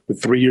Achilles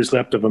with 3 years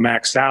left of a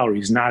max salary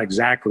is not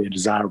exactly a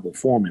desirable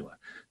formula.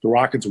 The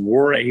Rockets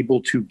were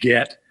able to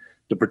get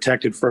the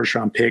protected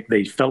first-round pick.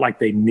 They felt like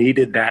they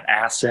needed that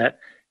asset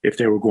if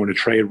they were going to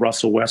trade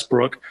Russell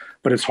Westbrook.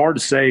 But it's hard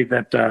to say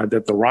that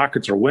the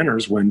Rockets are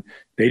winners when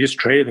they just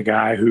traded a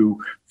guy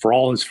who, for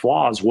all his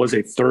flaws, was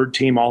a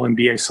third-team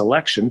All-NBA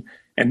selection.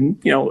 And,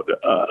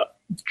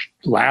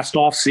 last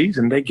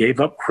offseason, they gave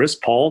up Chris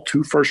Paul,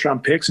 2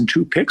 first-round picks, and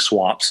 2 pick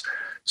swaps.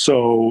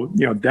 So,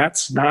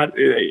 that's not –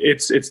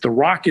 it's the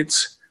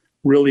Rockets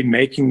really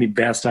making the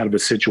best out of a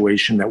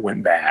situation that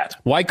went bad.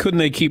 Why couldn't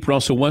they keep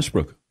Russell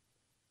Westbrook?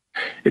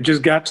 It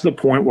just got to the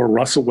point where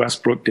Russell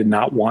Westbrook did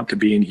not want to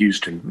be in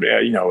Houston.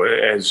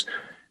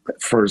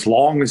 For as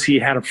long as he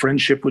had a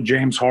friendship with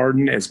James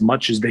Harden, as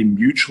much as they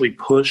mutually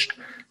pushed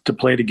to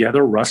play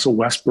together, Russell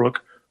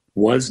Westbrook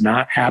was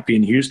not happy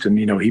in Houston.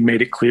 He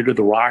made it clear to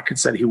the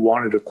Rockets that he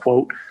wanted to,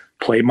 quote,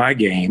 play my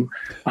game.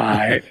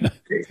 And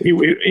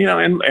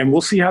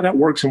we'll see how that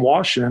works in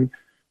Washington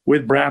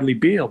with Bradley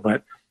Beal.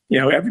 But,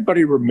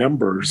 everybody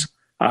remembers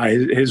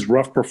his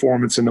rough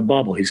performance in the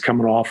bubble. He's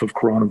coming off of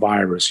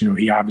coronavirus.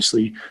 He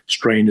obviously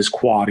strained his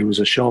quad. He was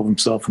a shell of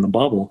himself in the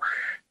bubble.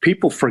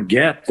 People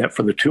forget that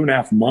for the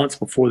 2.5 months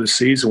before the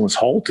season was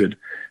halted,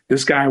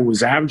 this guy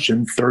was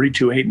averaging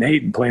 32, 8, and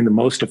 8 and playing the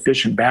most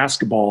efficient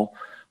basketball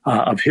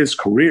of his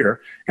career.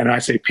 And I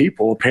say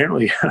people,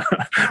 apparently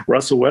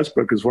Russell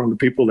Westbrook is one of the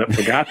people that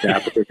forgot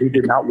that, because he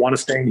did not want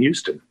to stay in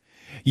Houston.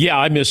 Yeah,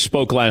 I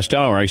misspoke last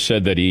hour. I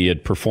said that he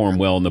had performed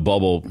well in the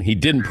bubble. He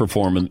didn't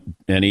perform,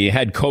 and he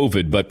had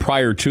COVID, but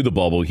prior to the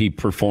bubble, he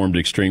performed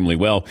extremely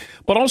well.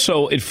 But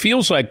also, it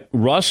feels like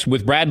Russ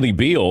with Bradley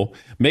Beal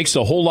makes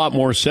a whole lot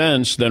more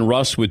sense than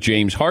Russ with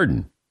James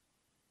Harden.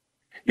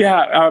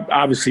 Yeah,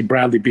 obviously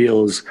Bradley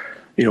Beal is,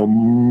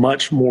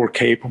 much more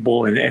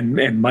capable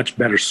and much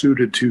better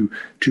suited to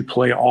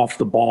play off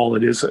the ball.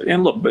 It is,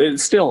 and look, but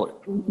it's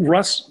still,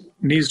 Russ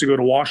needs to go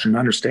to Washington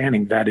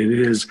understanding that it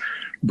is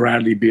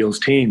Bradley Beal's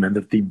team, and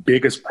that the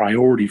biggest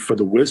priority for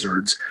the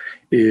Wizards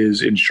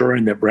is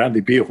ensuring that Bradley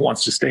Beal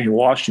wants to stay in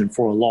Washington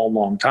for a long,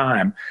 long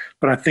time.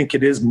 But I think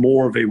it is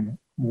more of a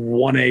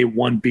 1A,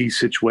 1B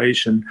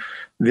situation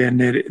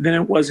than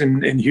it was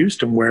in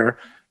Houston, where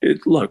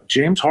look,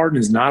 James Harden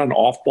is not an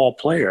off-ball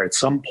player. At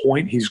some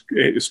point,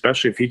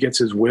 especially if he gets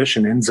his wish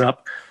and ends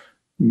up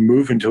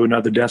moving to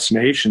another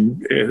destination,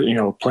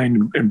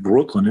 playing in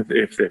Brooklyn,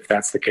 if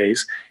that's the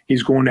case,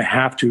 he's going to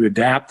have to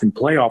adapt and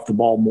play off the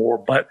ball more.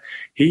 But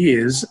he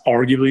is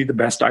arguably the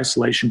best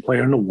isolation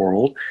player in the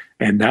world,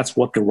 and that's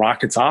what the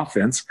Rockets'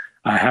 offense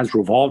has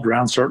revolved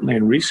around, certainly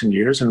in recent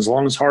years. And as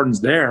long as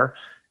Harden's there,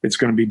 it's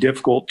going to be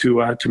difficult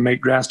to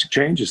make drastic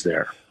changes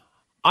there.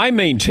 I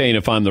maintain,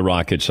 if I'm the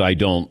Rockets, I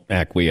don't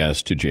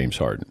acquiesce to James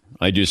Harden.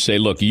 I just say,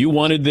 look, you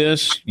wanted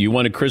this. You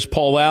wanted Chris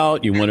Paul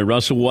out. You wanted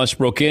Russell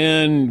Westbrook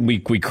in. We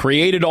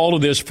created all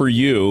of this for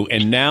you,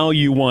 and now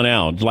you want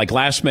out. Like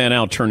last man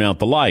out, turn out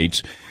the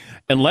lights.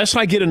 Unless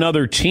I get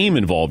another team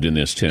involved in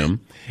this,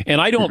 Tim, and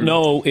I don't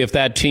know if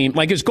that team,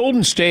 like, is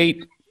Golden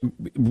State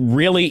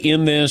really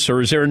in this, or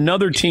is there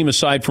another team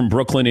aside from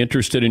Brooklyn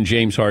interested in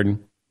James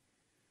Harden?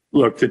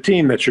 Look, the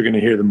team that you're going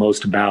to hear the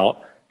most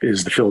about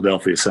is the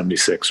Philadelphia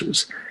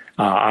 76ers.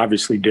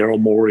 Obviously, Daryl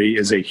Morey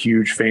is a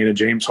huge fan of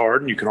James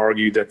Harden. You can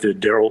argue that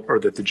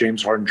the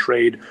James Harden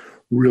trade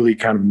really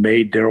kind of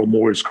made Daryl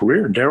Morey's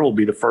career, and Daryl will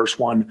be the first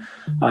one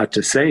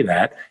to say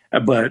that.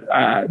 But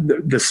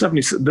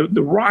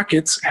the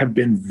Rockets have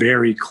been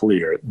very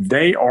clear.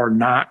 They are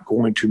not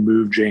going to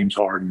move James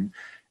Harden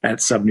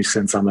at 70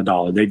 cents on the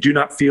dollar. They do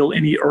not feel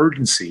any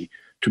urgency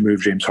to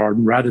move James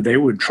Harden. Rather, they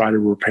would try to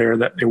repair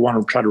that. They want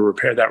to try to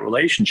repair that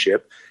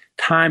relationship.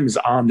 Time is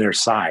on their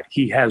side.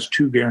 He has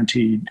 2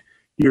 guaranteed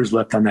years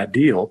left on that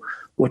deal.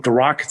 What the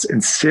Rockets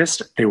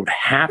insist they would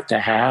have to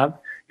have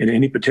in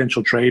any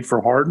potential trade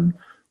for Harden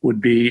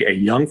would be a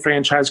young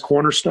franchise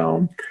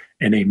cornerstone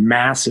and a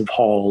massive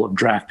haul of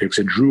draft picks,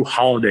 a Drew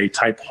Holiday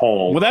type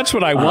haul. Well, that's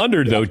what I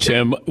wondered, though,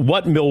 Tim.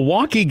 What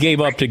Milwaukee gave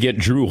up to get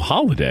Drew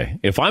Holiday?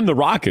 If I'm the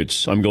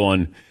Rockets, I'm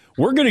going,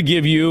 we're going to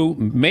give you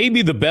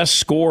maybe the best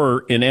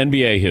scorer in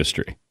NBA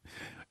history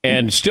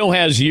and still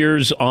has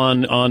years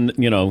on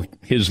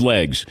his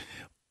legs.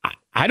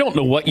 I don't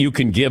know what you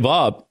can give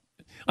up.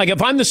 Like,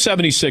 if I'm the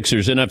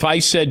 76ers and if I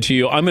said to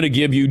you, I'm going to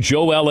give you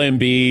Joel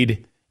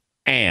Embiid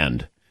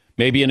and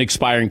maybe an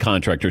expiring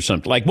contract or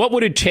something. Like, what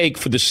would it take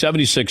for the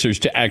 76ers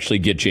to actually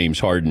get James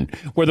Harden,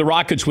 where the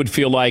Rockets would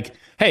feel like,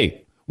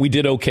 hey, we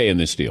did okay in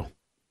this deal?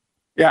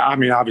 Yeah, I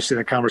mean, obviously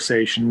the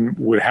conversation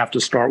would have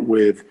to start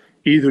with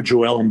either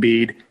Joel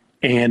Embiid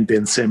and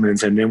Ben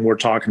Simmons, and then we're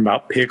talking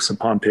about picks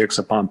upon picks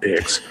upon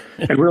picks.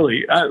 And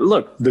really,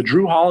 look, the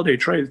Drew Holiday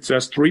trade,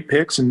 that's 3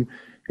 picks and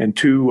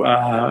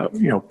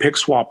 2 pick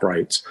swap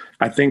rights.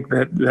 I think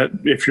that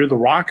if you're the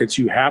Rockets,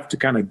 you have to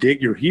kind of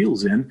dig your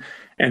heels in.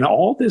 And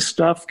all this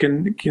stuff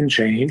can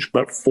change,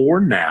 but for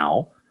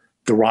now,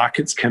 the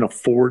Rockets can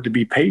afford to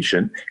be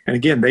patient. And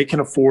again, they can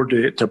afford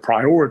to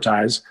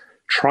prioritize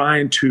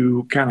trying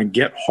to kind of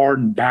get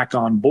Harden back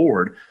on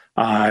board.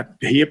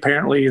 He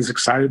apparently is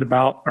excited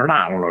about, or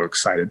not, I don't know,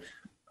 excited,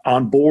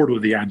 on board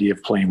with the idea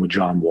of playing with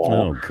John Wall.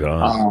 Oh,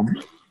 God.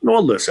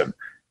 Well, listen,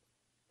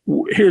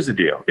 here's the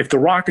deal. If the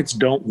Rockets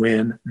don't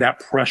win,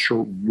 that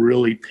pressure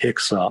really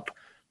picks up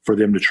for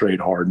them to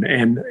trade Harden.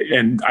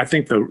 And I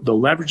think the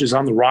leverage is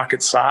on the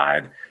Rockets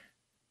side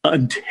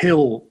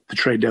until the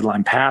trade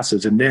deadline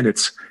passes. And then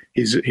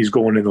he's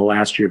going into the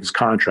last year of his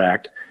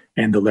contract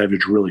and the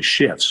leverage really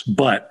shifts.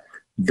 But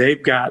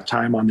they've got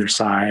time on their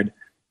side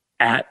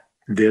at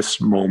this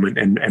moment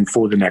and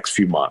for the next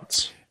few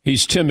months.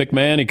 He's Tim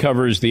MacMahon. He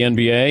covers the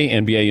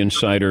NBA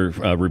insider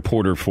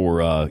reporter for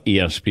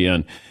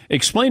ESPN.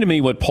 Explain to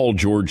me what Paul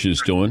George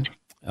is doing.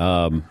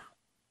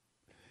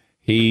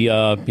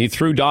 He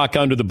threw Doc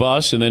under the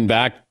bus and then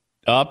backed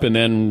up and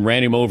then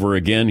ran him over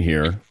again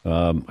here.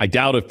 I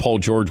doubt if Paul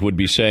George would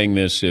be saying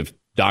this if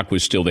Doc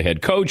was still the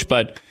head coach,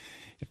 but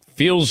it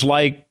feels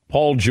like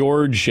Paul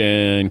George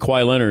and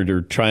Kawhi Leonard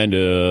are trying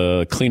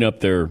to clean up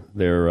their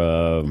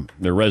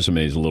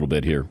resumes a little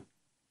bit here.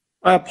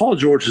 Paul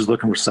George is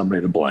looking for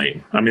somebody to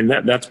blame. I mean,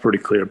 that's pretty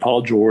clear.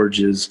 Paul George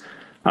is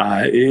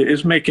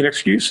making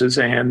excuses,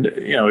 and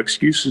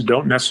excuses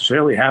don't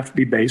necessarily have to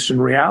be based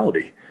in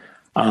reality.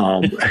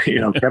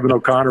 Kevin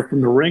O'Connor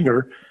from The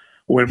Ringer,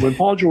 when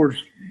Paul George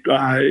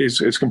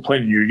is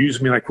complaining, you're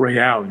using me like Ray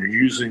Allen, you're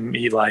using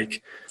me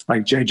like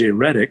JJ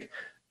Redick,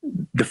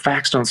 the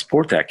facts don't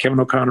support that. Kevin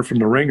O'Connor from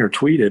The Ringer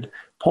tweeted,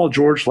 Paul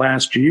George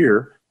last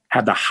year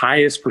had the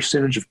highest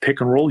percentage of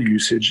pick and roll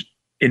usage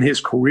in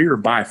his career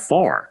by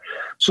far.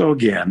 So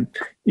again,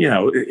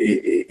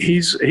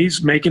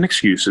 he's making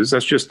excuses.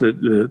 That's just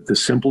the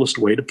simplest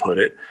way to put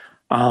it,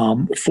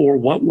 for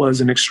what was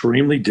an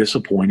extremely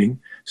disappointing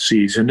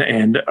season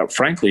and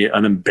frankly,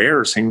 an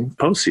embarrassing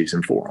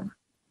postseason for him.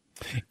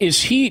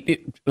 Is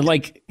he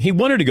he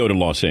wanted to go to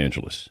Los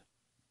Angeles,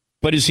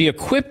 but is he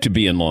equipped to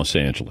be in Los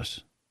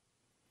Angeles?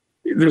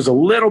 There's a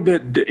little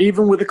bit,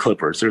 even with the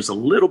Clippers, there's a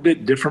little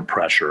bit different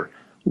pressure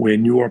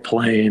when you are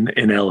playing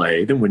in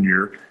LA than when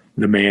you're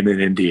the man in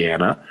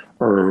Indiana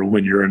or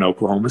when you're in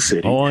Oklahoma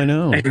City. Oh, I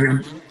know.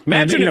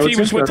 Imagine if he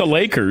was with the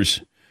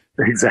Lakers.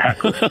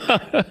 Exactly.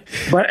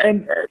 But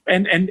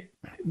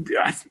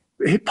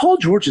Paul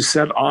George has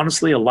said,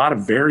 honestly, a lot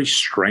of very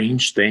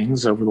strange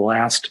things over the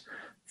last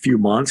few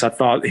months. I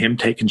thought him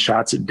taking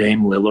shots at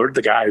Dame Lillard,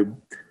 the guy who,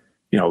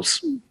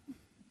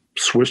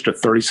 swished a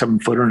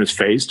 37-footer in his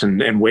face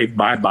and waved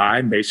bye-bye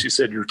and basically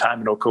said, your time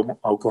in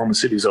Oklahoma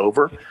City's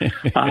over.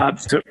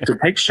 To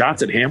take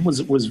shots at him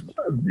was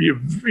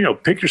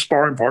pick your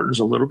sparring partners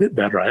a little bit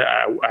better,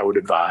 I would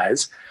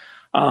advise.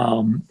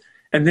 And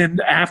then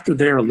after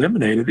they're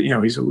eliminated,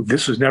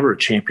 this was never a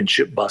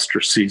championship buster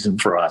season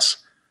for us.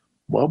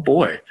 Well,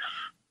 boy,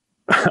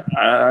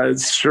 it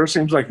sure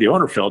seems like the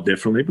owner felt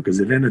differently because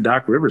it ended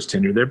Doc Rivers'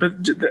 tenure there.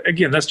 But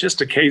again, that's just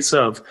a case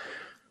of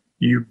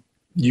you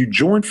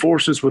join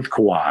forces with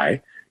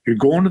Kawhi, you're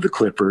going to the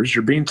Clippers,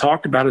 you're being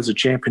talked about as a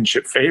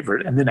championship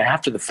favorite, and then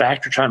after the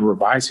fact, you're trying to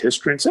revise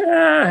history and say,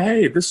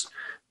 hey, this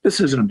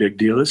isn't a big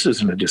deal. This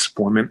isn't a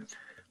disappointment.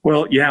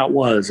 Well, yeah, it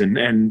was.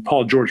 And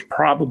Paul George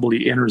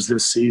probably enters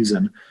this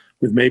season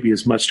with maybe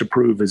as much to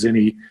prove as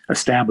any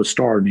established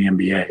star in the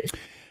NBA.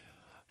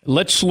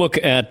 Let's look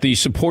at the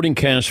supporting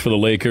cast for the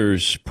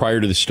Lakers prior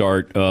to the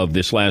start of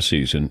this last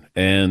season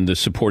and the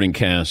supporting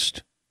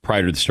cast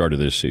prior to the start of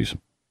this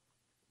season.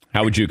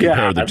 How would you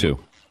compare the two?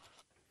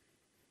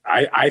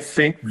 I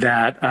think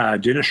that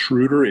Dennis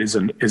Schroeder is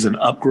an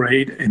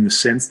upgrade in the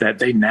sense that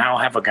they now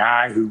have a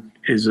guy who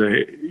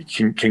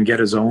can get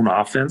his own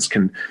offense,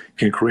 can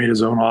create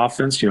his own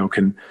offense,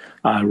 can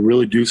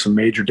really do some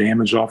major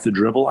damage off the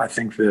dribble. I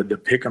think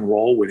the pick and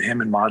roll with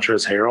him and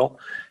Montrezl Harrell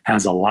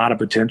has a lot of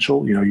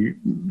potential.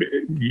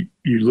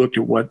 You look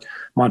at what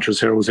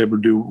Montrezl Harrell was able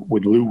to do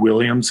with Lou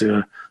Williams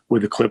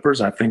with the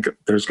Clippers. I think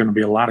there's going to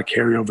be a lot of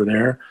carryover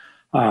there.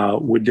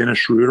 With Dennis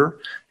Schroeder,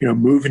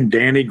 moving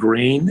Danny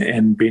Green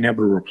and being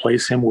able to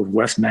replace him with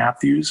Wes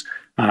Matthews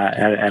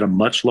at a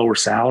much lower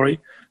salary,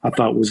 I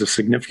thought was a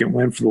significant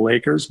win for the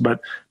Lakers.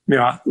 But,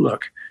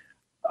 look,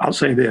 I'll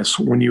say this.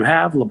 When you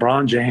have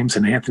LeBron James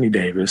and Anthony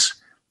Davis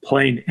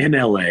playing in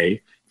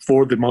L.A.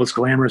 for the most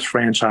glamorous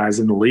franchise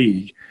in the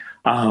league,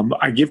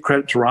 I give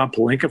credit to Rob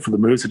Pelinka for the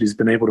moves that he's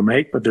been able to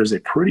make, but there's a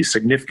pretty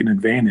significant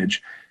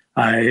advantage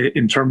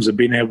in terms of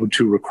being able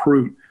to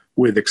recruit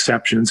with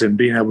exceptions and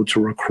being able to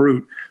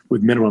recruit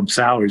with minimum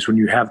salaries when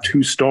you have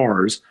two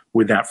stars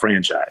with that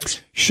franchise.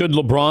 Should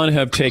LeBron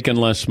have taken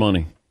less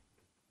money?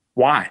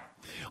 Why?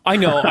 I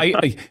know.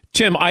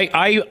 Tim,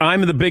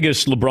 I'm the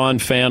biggest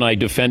LeBron fan. I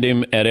defend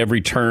him at every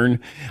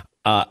turn.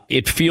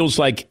 It feels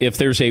like if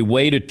there's a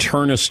way to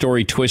turn a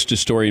story, twist a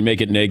story, and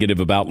make it negative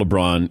about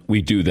LeBron,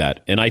 we do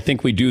that. And I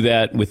think we do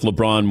that with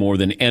LeBron more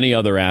than any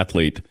other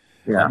athlete,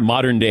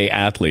 modern-day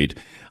athlete.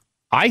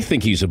 I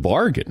think he's a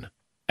bargain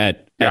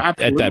at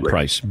that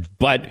price.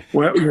 But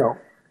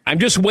I'm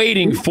just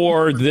waiting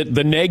for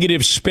the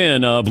negative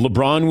spin of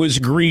LeBron was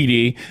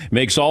greedy,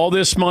 makes all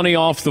this money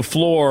off the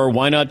floor.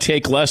 Why not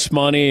take less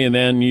money and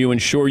then you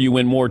ensure you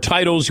win more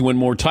titles? You win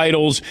more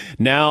titles.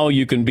 Now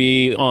you can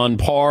be on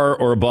par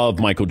or above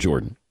Michael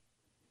Jordan.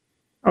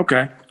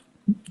 Okay.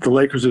 The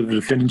Lakers are the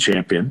defending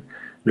champion.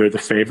 They're the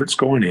favorites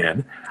going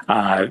in.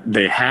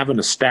 They have an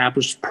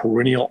established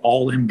perennial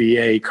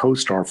All-NBA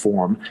co-star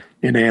form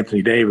in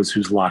Anthony Davis,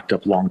 who's locked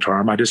up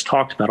long-term. I just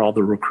talked about all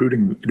the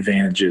recruiting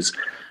advantages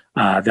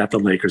that the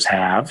Lakers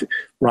have.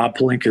 Rob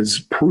Pelinka has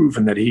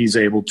proven that he's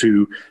able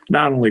to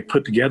not only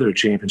put together a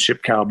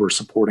championship-caliber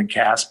supporting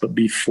cast, but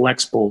be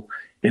flexible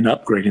in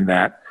upgrading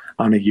that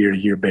on a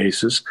year-to-year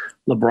basis.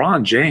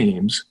 LeBron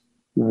James,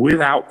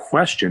 without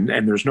question,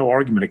 and there's no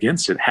argument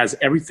against it, has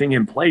everything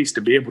in place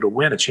to be able to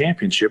win a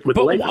championship with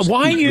the Lakers.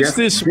 Why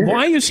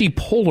is he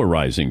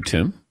polarizing,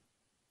 Tim?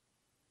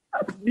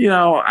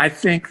 I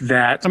think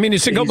that...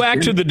 is to go back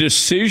to the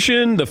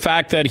decision, the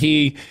fact that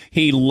he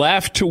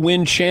left to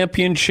win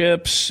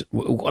championships.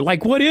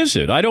 Like, what is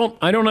it? I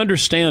don't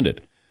understand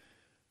it.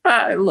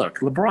 Look,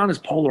 LeBron is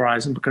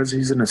polarizing because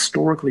he's an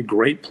historically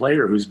great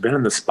player who's been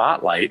in the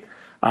spotlight,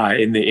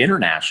 in the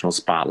international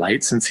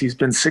spotlight, since he's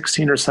been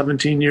 16 or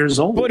 17 years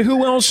old. But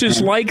who else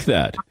is like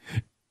that?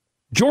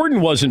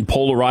 Jordan wasn't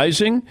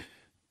polarizing.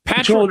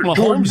 Patrick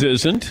Mahomes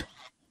isn't.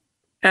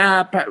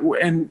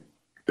 And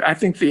I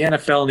think the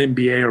NFL and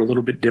NBA are a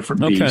little bit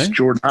different beasts. Okay.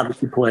 Jordan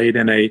obviously played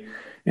in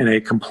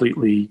a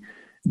completely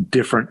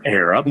different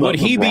era. Would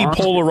he be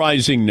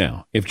polarizing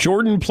now? If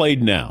Jordan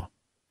played now,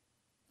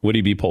 would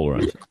he be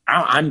polarizing?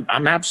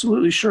 I'm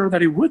absolutely sure that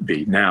he would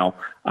be. Now,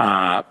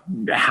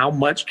 how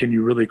much can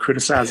you really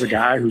criticize a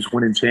guy who's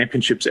winning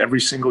championships every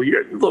single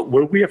year? Look,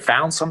 would we have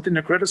found something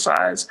to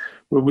criticize?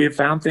 Would we have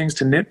found things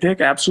to nitpick?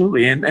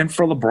 Absolutely. And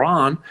for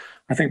LeBron,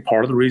 I think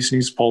part of the reason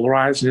he's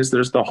polarized is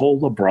there's the whole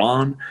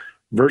LeBron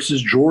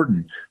versus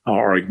Jordan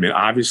argument.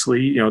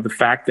 Obviously, the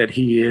fact that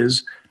he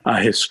is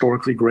a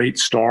historically great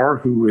star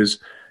who is,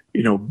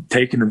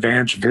 taking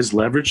advantage of his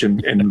leverage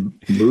and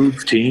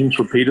move teams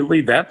repeatedly,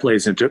 that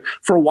plays into it.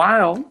 For a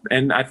while,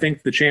 and I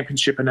think the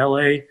championship in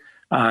L.A.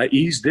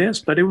 Eased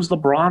this, but it was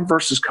LeBron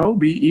versus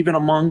Kobe, even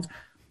among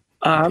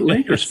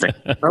Lakers fans.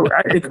 So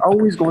it's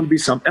always going to be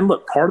something. And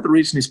look, part of the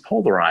reason he's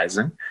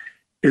polarizing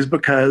is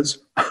because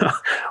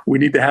we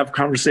need to have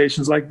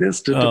conversations like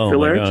this to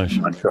fill our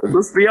time. So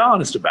let's be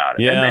honest about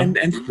it. Yeah.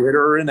 And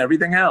Twitter and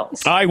everything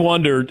else. I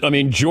wondered,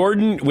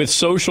 Jordan with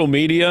social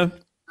media,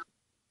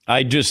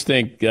 I just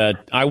think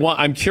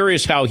I'm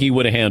curious how he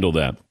would have handled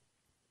that.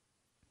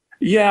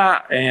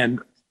 Yeah, and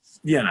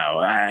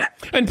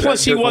and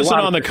plus he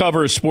wasn't on the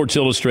cover of Sports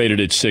Illustrated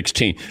at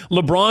 16.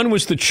 LeBron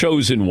was the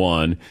chosen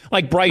one,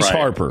 like Bryce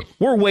Harper.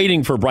 We're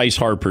waiting for Bryce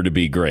Harper to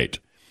be great.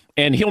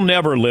 And he'll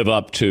never live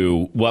up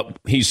to what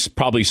he's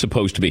probably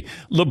supposed to be.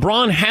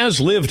 LeBron has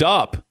lived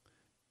up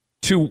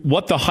to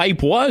what the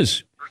hype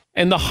was.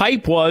 And the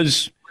hype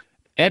was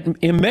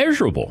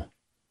immeasurable.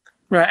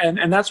 Right,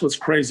 and that's what's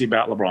crazy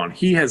about LeBron.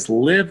 He has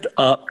lived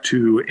up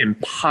to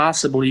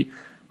impossibly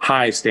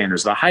high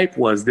standards. The hype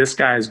was this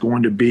guy is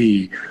going to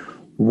be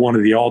one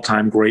of the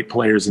all-time great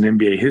players in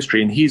NBA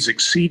history, and he's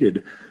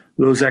exceeded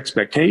those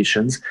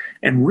expectations.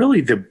 And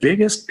really the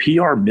biggest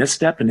PR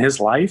misstep in his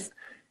life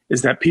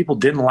is that people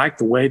didn't like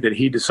the way that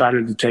he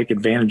decided to take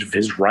advantage of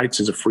his rights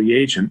as a free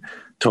agent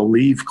to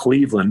leave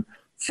Cleveland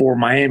for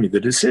Miami. The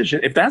decision,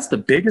 if that's the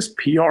biggest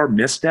PR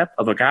misstep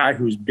of a guy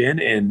who's been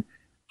in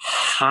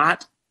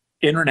hot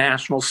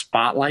international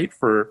spotlight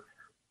for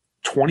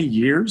 20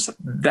 years,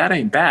 that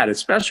ain't bad,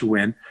 especially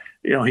when,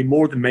 he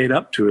more than made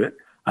up to it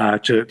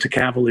to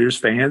Cavaliers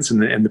fans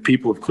and the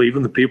people of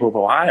Cleveland, the people of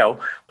Ohio,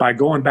 by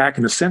going back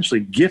and essentially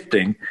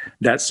gifting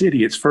that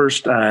city its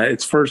first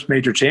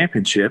major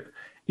championship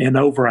in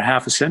over a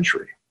half a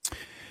century.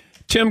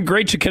 Tim,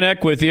 great to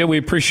connect with you. We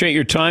appreciate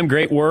your time.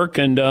 Great work,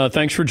 and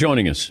thanks for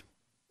joining us.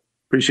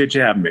 Appreciate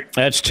you having me.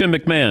 That's Tim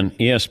MacMahon,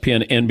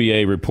 ESPN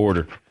NBA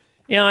reporter.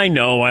 Yeah, I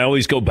know. I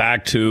always go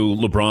back to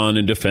LeBron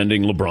and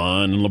defending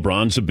LeBron, and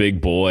LeBron's a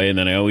big boy, and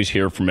then I always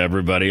hear from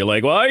everybody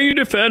like, why are you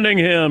defending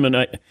him? And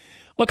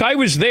I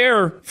was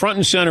there front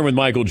and center with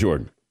Michael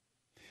Jordan.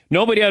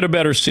 Nobody had a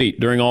better seat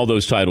during all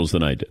those titles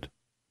than I did.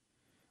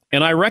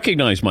 And I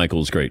recognize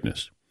Michael's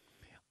greatness.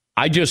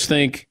 I just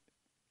think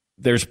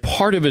there's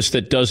part of us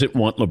that doesn't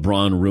want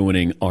LeBron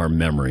ruining our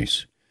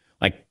memories.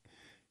 Like,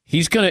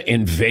 he's going to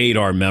invade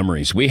our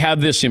memories. We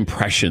have this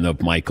impression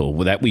of Michael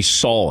that we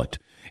saw it.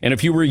 And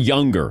if you were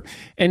younger,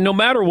 and no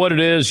matter what it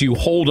is, you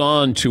hold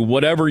on to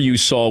whatever you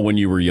saw when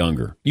you were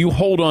younger. You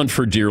hold on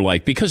for dear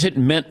life because it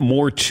meant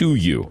more to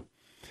you.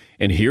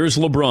 And here's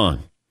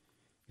LeBron,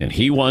 and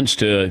he wants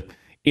to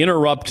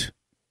interrupt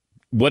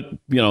what,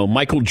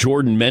 Michael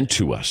Jordan meant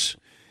to us.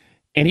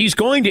 And he's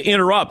going to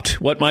interrupt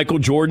what Michael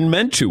Jordan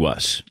meant to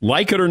us,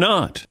 like it or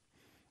not.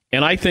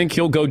 And I think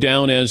he'll go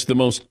down as the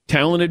most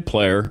talented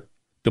player,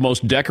 the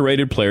most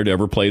decorated player to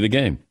ever play the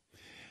game.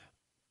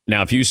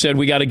 Now, if you said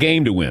we got a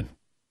game to win,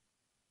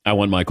 I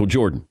want Michael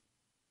Jordan.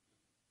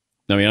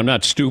 I mean, I'm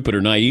not stupid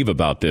or naive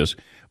about this,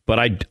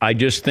 but I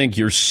just think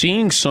you're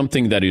seeing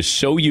something that is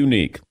so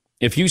unique.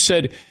 If you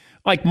said,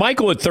 like,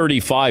 Michael at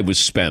 35 was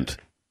spent,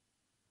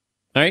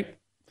 right?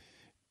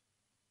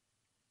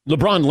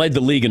 LeBron led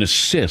the league in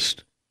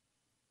assists,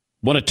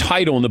 won a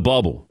title in the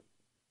bubble.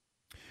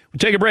 We'll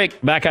take a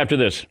break. Back after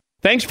this.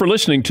 Thanks for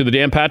listening to the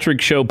Dan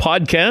Patrick Show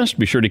podcast.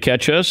 Be sure to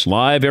catch us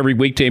live every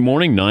weekday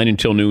morning, 9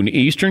 until noon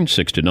Eastern,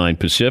 6 to 9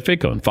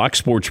 Pacific on Fox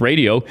Sports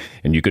Radio.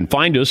 And you can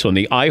find us on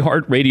the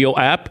iHeartRadio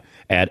app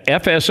at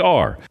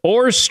FSR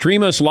or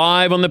stream us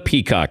live on the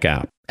Peacock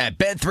app. At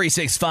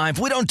Bet365,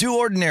 we don't do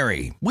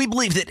ordinary. We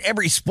believe that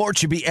every sport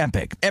should be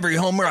epic. Every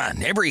home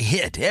run, every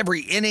hit,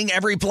 every inning,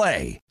 every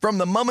play. From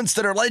the moments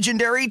that are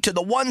legendary to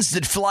the ones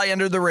that fly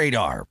under the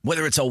radar.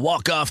 Whether it's a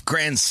walk-off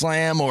grand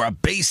slam or a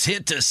base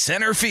hit to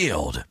center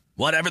field.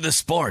 Whatever the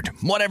sport,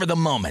 whatever the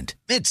moment,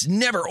 it's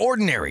never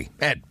ordinary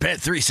at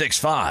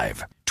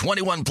Bet365.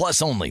 21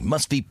 plus only.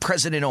 Must be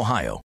present in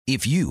Ohio.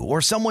 If you or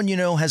someone you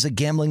know has a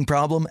gambling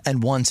problem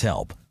and wants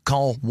help,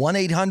 call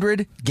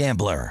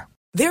 1-800-GAMBLER.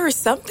 There are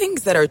some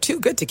things that are too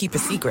good to keep a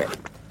secret.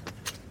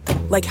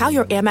 Like how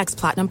your Amex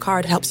Platinum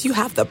card helps you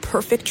have the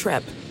perfect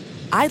trip.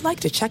 I'd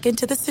like to check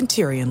into the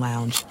Centurion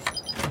Lounge.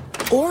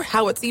 Or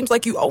how it seems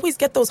like you always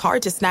get those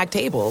hard-to-snag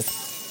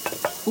tables.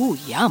 Ooh,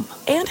 yum.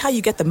 And how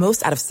you get the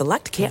most out of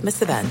select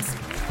can't-miss events.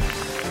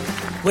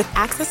 With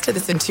access to the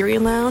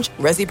Centurion Lounge,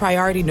 Resi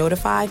Priority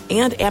Notify,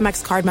 and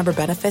Amex card member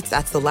benefits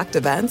at select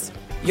events,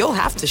 you'll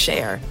have to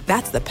share.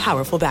 That's the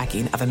powerful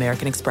backing of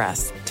American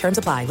Express. Terms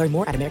apply. Learn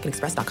more at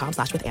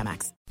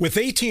americanexpress.com/withAmex. With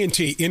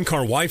AT&T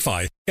in-car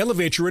Wi-Fi,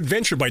 elevate your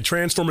adventure by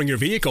transforming your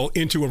vehicle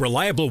into a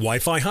reliable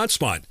Wi-Fi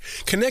hotspot.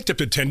 Connect up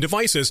to 10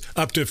 devices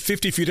up to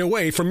 50 feet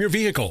away from your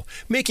vehicle,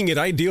 making it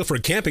ideal for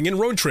camping and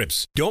road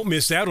trips. Don't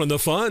miss out on the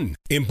fun.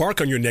 Embark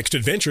on your next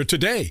adventure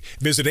today.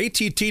 Visit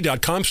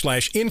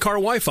att.com/in-car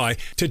Wi-Fi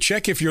to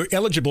check if you're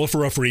eligible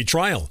for a free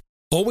trial.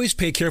 Always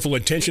pay careful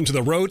attention to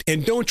the road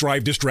and don't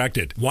drive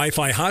distracted.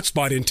 Wi-Fi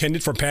hotspot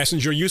intended for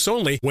passenger use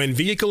only when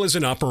vehicle is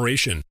in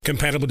operation.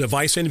 Compatible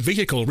device and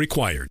vehicle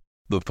required.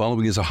 The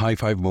following is a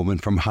high-five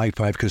moment from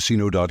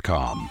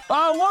highfivecasino.com.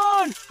 I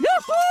won!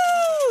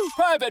 Yahoo!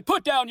 Private,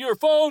 put down your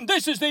phone.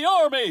 This is the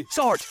Army.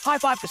 Sarge, High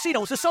Five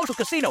Casino is a social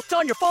casino. It's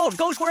on your phone.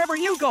 Goes wherever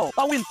you go.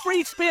 I win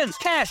free spins,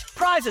 cash,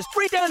 prizes,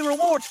 free daily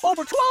rewards,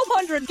 over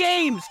 1,200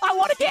 games. I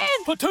won again.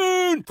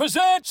 Platoon,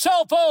 present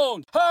cell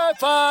phone. High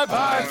Five.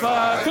 High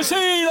Five.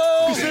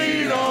 Casino.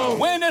 Casino.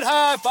 Win at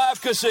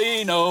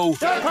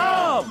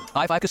highfivecasino.com.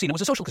 High Five Casino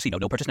is a social casino.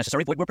 No purchase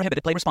necessary. Void where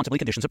prohibited. Play responsibly.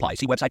 Conditions apply.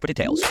 See website for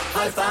details.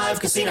 High Five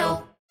Casino.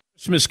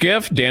 Christmas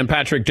gift,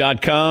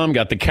 danpatrick.com.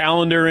 Got the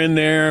calendar in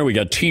there. We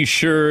got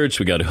T-shirts.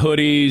 We got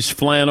hoodies,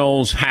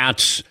 flannels,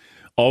 hats.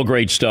 All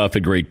great stuff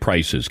at great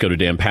prices. Go to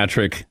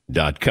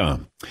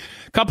danpatrick.com. A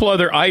couple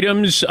other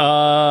items.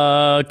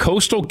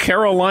 Coastal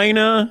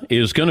Carolina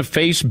is going to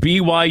face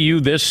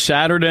BYU this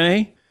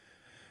Saturday.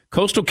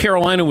 Coastal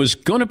Carolina was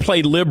going to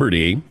play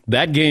Liberty.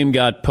 That game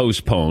got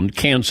postponed,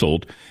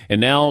 canceled.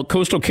 And now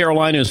Coastal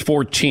Carolina is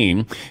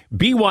 14.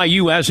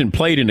 BYU hasn't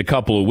played in a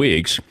couple of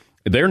weeks.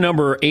 They're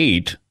number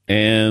 8,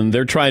 and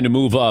they're trying to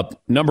move up.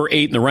 Number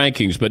 8 in the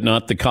rankings, but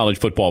not the College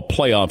Football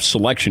Playoff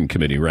Selection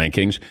Committee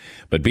rankings.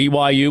 But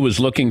BYU was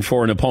looking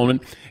for an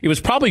opponent. It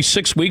was probably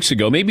 6 weeks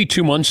ago, maybe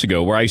 2 months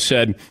ago, where I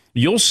said,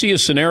 you'll see a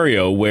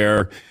scenario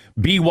where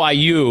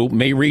BYU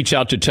may reach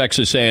out to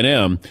Texas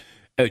A&M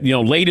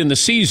late in the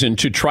season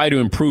to try to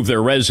improve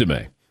their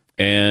resume.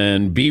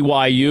 And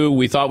BYU,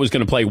 we thought, was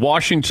going to play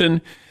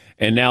Washington.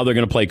 And now they're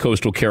going to play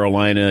Coastal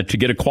Carolina to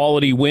get a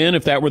quality win,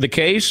 if that were the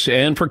case.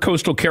 And for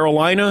Coastal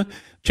Carolina,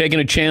 taking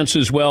a chance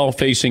as well,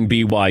 facing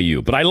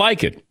BYU. But I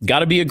like it. Got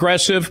to be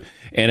aggressive.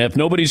 And if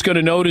nobody's going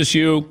to notice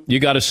you, you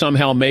got to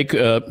somehow make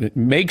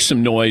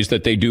some noise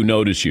that they do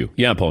notice you.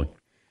 Yeah, Paul.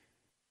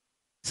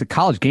 It's a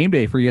college game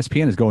day for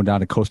ESPN is going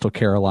down to Coastal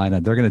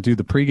Carolina. They're going to do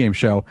the pregame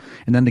show,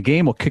 and then the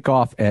game will kick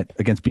off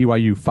against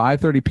BYU,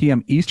 5:30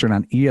 p.m. Eastern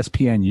on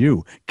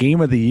ESPNU. Game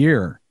of the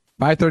year,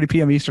 5:30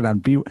 p.m. Eastern on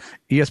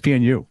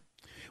ESPNU.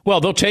 Well,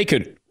 they'll take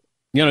it.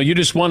 You know, you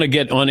just want to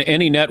get on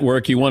any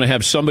network. You want to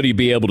have somebody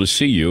be able to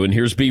see you. And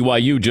here's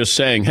BYU just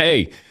saying,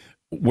 hey,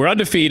 we're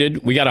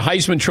undefeated. We got a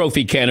Heisman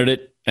Trophy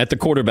candidate at the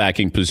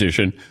quarterbacking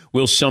position.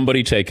 Will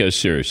somebody take us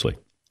seriously?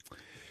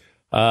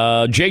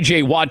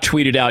 J.J. Watt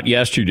tweeted out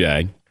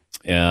yesterday,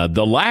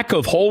 the lack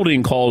of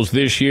holding calls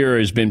this year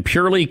has been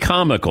purely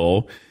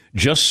comical,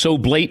 just so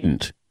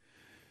blatant.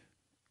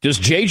 Does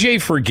J.J.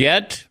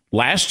 forget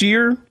last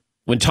year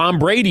when Tom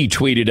Brady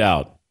tweeted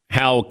out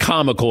how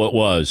comical it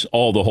was,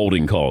 all the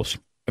holding calls?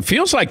 It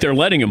feels like they're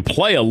letting him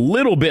play a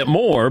little bit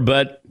more,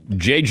 but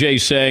J.J.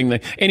 saying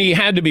that, and he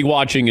had to be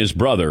watching his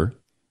brother,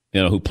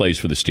 who plays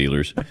for the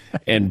Steelers,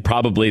 and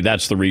probably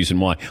that's the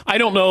reason why. I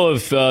don't know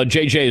if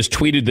J.J. has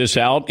tweeted this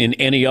out in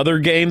any other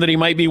game that he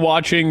might be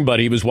watching, but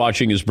he was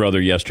watching his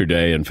brother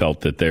yesterday and felt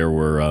that there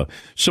were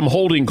some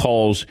holding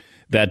calls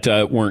that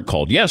weren't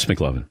called. Yes,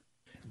 McLovin.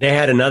 They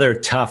had another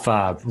tough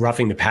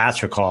roughing the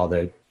passer call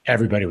that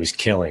everybody was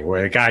killing,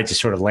 where the guy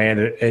just sort of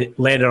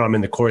landed on him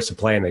in the course of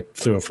play and they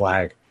threw a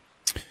flag.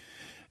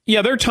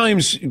 Yeah, there are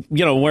times,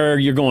 where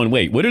you're going,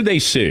 wait, what did they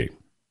see?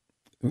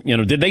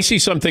 Did they see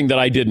something that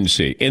I didn't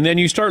see? And then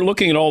you start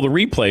looking at all the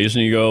replays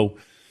and you go,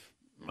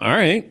 all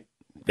right,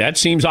 that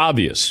seems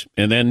obvious.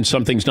 And then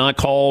something's not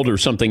called or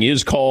something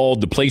is called,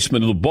 the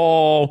placement of the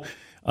ball,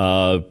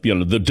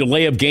 the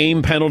delay of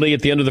game penalty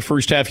at the end of the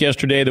first half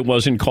yesterday that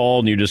wasn't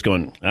called. And you're just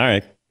going, all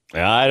right,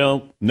 I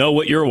don't know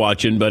what you're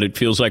watching, but it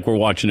feels like we're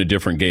watching a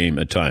different game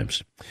at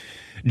times.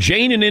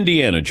 Jane in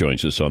Indiana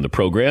joins us on the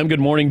program.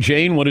 Good morning,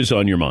 Jane. What is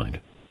on your mind?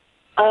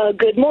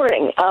 Good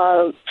morning.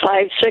 5'6",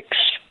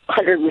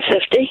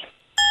 150.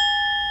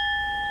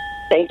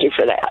 Thank you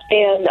for that.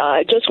 And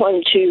I just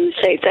wanted to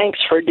say thanks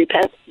for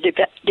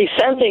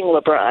defending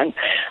LeBron.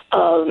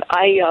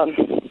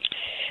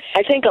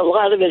 I think a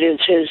lot of it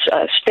is his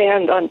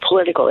stand on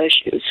political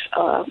issues.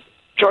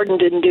 Jordan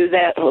didn't do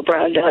that, and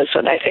LeBron does,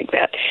 and I think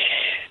that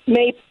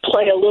may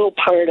play a little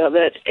part of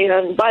it.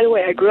 And by the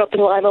way, I grew up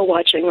in Lima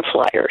watching the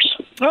Flyers.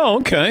 Oh,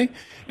 okay.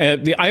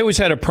 I always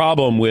had a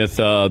problem with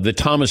the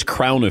Thomas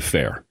Crown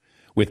affair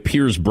with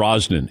Pierce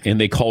Brosnan,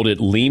 and they called it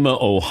Lima,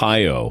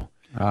 Ohio,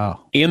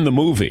 in the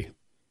movie.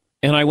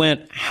 And I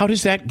went, how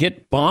does that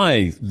get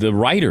by the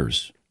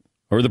writers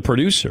or the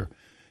producer?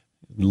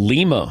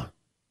 Lima,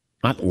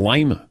 not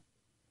Lima.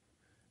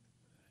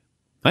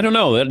 I don't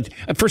know.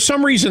 For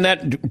some reason,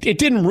 it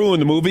didn't ruin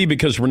the movie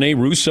because Rene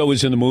Russo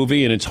is in the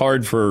movie, and it's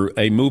hard for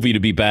a movie to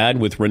be bad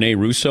with Rene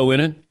Russo in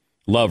it.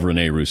 Love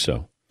Rene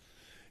Russo.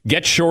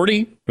 Get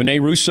Shorty, Rene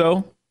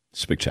Russo,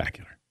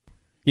 spectacular.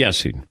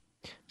 Yes, Eden.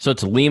 So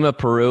it's Lima,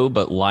 Peru,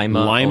 but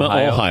Lima,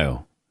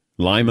 Ohio.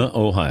 Lima,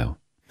 Ohio.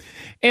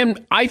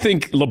 And I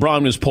think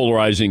LeBron was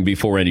polarizing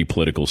before any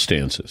political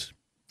stances.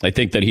 I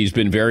think that he's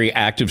been very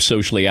active,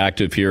 socially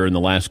active here in the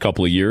last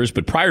couple of years.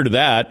 But prior to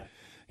that,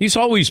 he's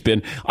always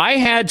been. I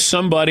had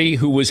somebody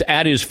who was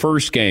at his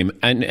first game,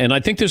 and I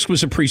think this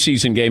was a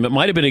preseason game. It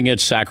might have been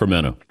against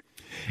Sacramento.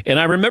 And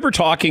I remember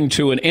talking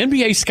to an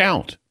NBA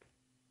scout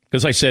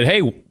because I said, hey,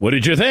 what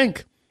did you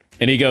think?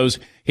 And he goes,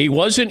 he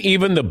wasn't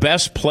even the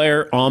best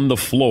player on the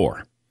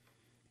floor.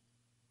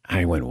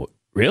 I went,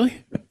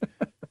 really?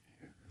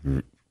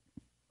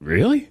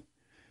 Really?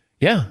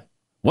 Yeah.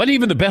 Wasn't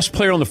even the best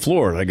player on the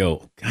floor. And I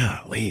go,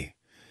 golly,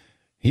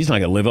 he's not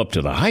going to live up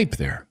to the hype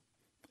there.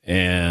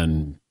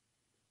 And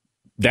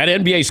that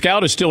NBA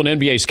scout is still an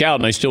NBA scout,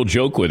 and I still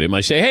joke with him.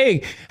 I say,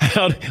 hey,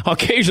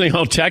 occasionally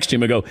I'll text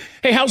him and go,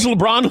 hey, how's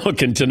LeBron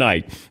looking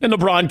tonight? And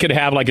LeBron could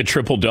have like a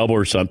triple-double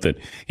or something.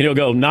 He'll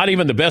go, not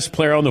even the best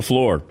player on the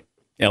floor.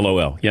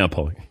 LOL. Yeah,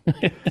 Paulie.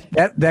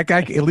 that guy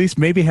at least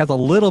maybe has a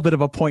little bit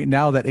of a point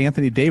now that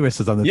Anthony Davis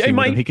is on the team.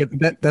 He could,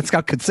 that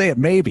scout could say it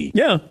maybe.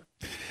 Yeah.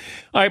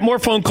 All right, more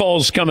phone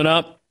calls coming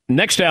up.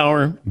 Next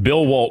hour,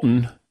 Bill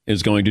Walton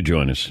is going to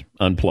join us,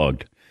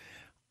 Unplugged.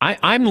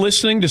 I'm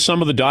listening to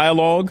some of the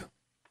dialogue,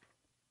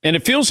 and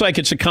it feels like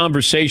it's a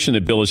conversation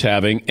that Bill is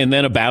having, and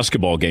then a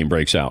basketball game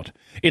breaks out.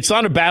 It's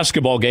not a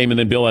basketball game, and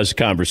then Bill has a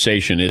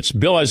conversation. It's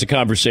Bill has a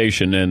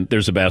conversation, and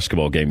there's a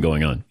basketball game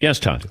going on. Yes,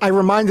 Todd? I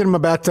reminded him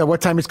about what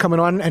time he's coming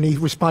on, and he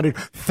responded,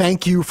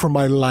 thank you for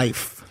my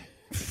life.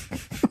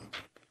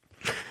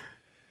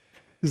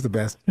 He's the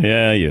best.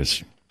 Yeah, he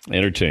is.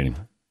 Entertaining.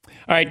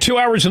 All All right, 2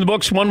 hours in the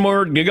books, one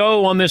more to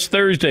go on this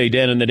Thursday,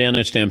 Dan and the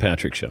Dan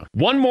Patrick Show.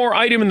 One more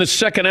item in the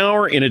second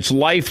hour, and it's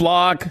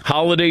LifeLock.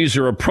 Holidays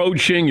are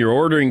approaching. You're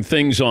ordering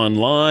things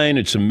online.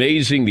 It's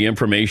amazing the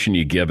information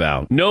you give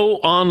out. No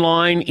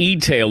online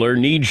e-tailer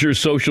needs your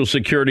social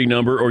security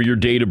number or your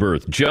date of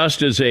birth,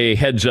 just as a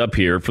heads up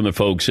here from the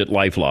folks at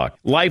LifeLock.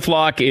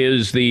 LifeLock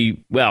is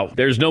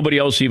there's nobody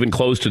else even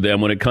close to them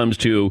when it comes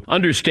to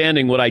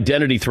understanding what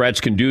identity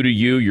threats can do to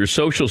you, your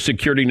social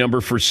security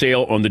number for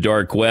sale on the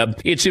dark web.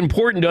 It's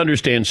important to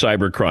understand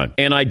cybercrime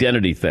and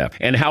identity theft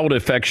and how it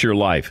affects your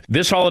life.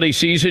 This holiday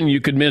season, you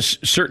could miss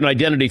certain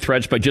identity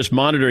threats by just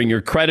monitoring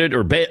your credit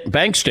or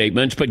bank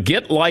statements, but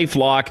get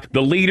LifeLock,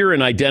 the leader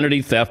in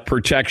identity theft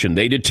protection.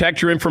 They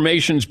detect your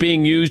information is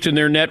being used in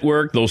their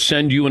network. They'll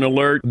send you an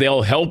alert.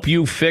 They'll help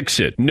you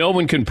fix it. No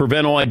one can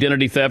prevent all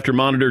identity theft or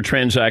monitor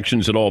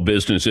transactions at all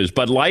businesses,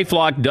 but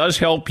LifeLock does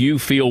help you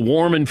feel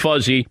warm and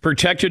fuzzy,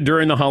 protected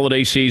during the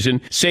holiday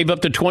season. Save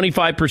up to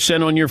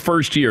 25% on your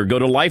first year. Go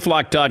to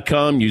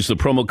LifeLock.com. Use the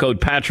promo code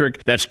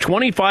Patrick. That's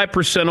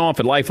 25% off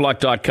at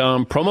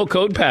LifeLock.com. Promo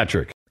code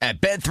Patrick.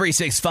 At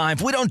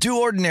Bet365, we don't do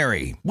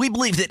ordinary. We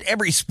believe that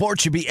every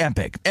sport should be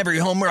epic. Every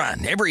home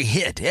run, every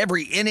hit,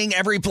 every inning,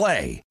 every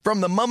play.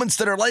 From the moments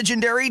that are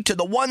legendary to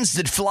the ones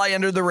that fly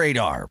under the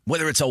radar.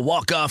 Whether it's a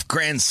walk-off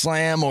grand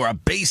slam or a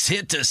base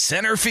hit to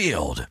center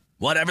field.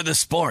 Whatever the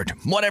sport,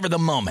 whatever the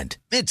moment.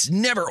 It's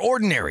never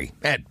ordinary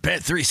at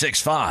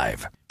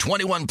Bet365.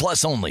 21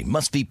 plus only.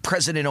 Must be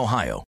present in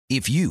Ohio.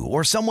 If you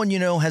or someone you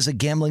know has a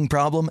gambling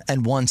problem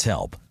and wants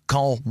help,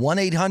 call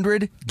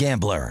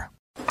 1-800-GAMBLER.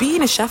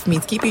 Being a chef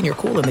means keeping your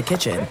cool in the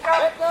kitchen.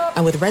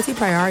 And with Resi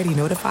Priority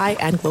Notify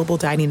and Global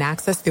Dining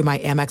Access through my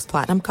Amex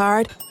Platinum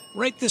card,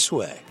 Right this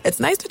way.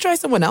 It's nice to try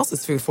someone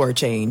else's food for a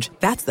change.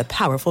 That's the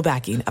powerful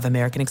backing of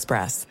American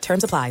Express.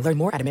 Terms apply. Learn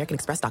more at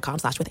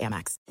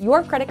americanexpress.com/withAmex.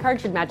 Your credit card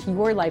should match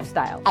your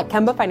lifestyle. At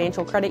Kemba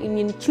Financial Credit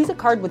Union, choose a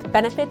card with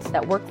benefits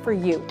that work for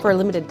you. For a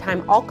limited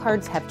time, all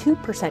cards have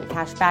 2%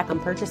 cash back on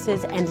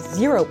purchases and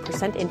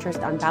 0% interest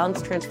on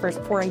balance transfers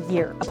for a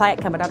year. Apply at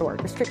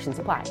Kemba.org. Restrictions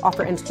apply.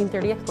 Offer ends June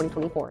 30th,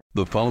 2024.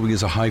 The following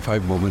is a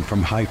high-five moment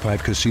from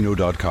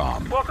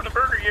highfivecasino.com. Welcome to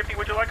Burger Yippee.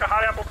 Would you like a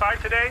hot apple pie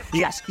today?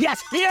 Yes, yeah,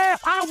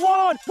 I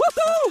won!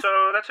 Woohoo!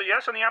 So that's a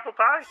yes on the apple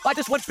pie? I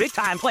just went big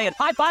time playing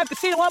High Five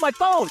Casino on my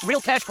phone.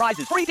 Real cash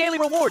prizes, free daily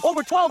rewards,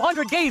 over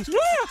 1,200 games. Yeah!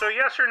 So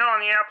yes or no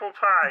on the apple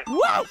pie?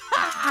 Whoa!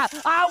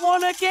 I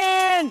won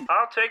again!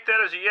 I'll take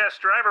that as a yes.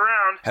 Drive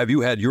around. Have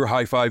you had your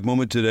high-five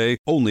moment today?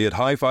 Only at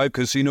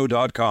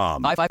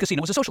highfivecasino.com. High Five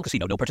Casino is a social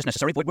casino. No purchase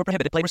necessary. Void where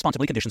prohibited. Play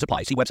responsibly. Conditions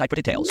apply. See website for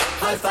details.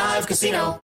 High Five Casino.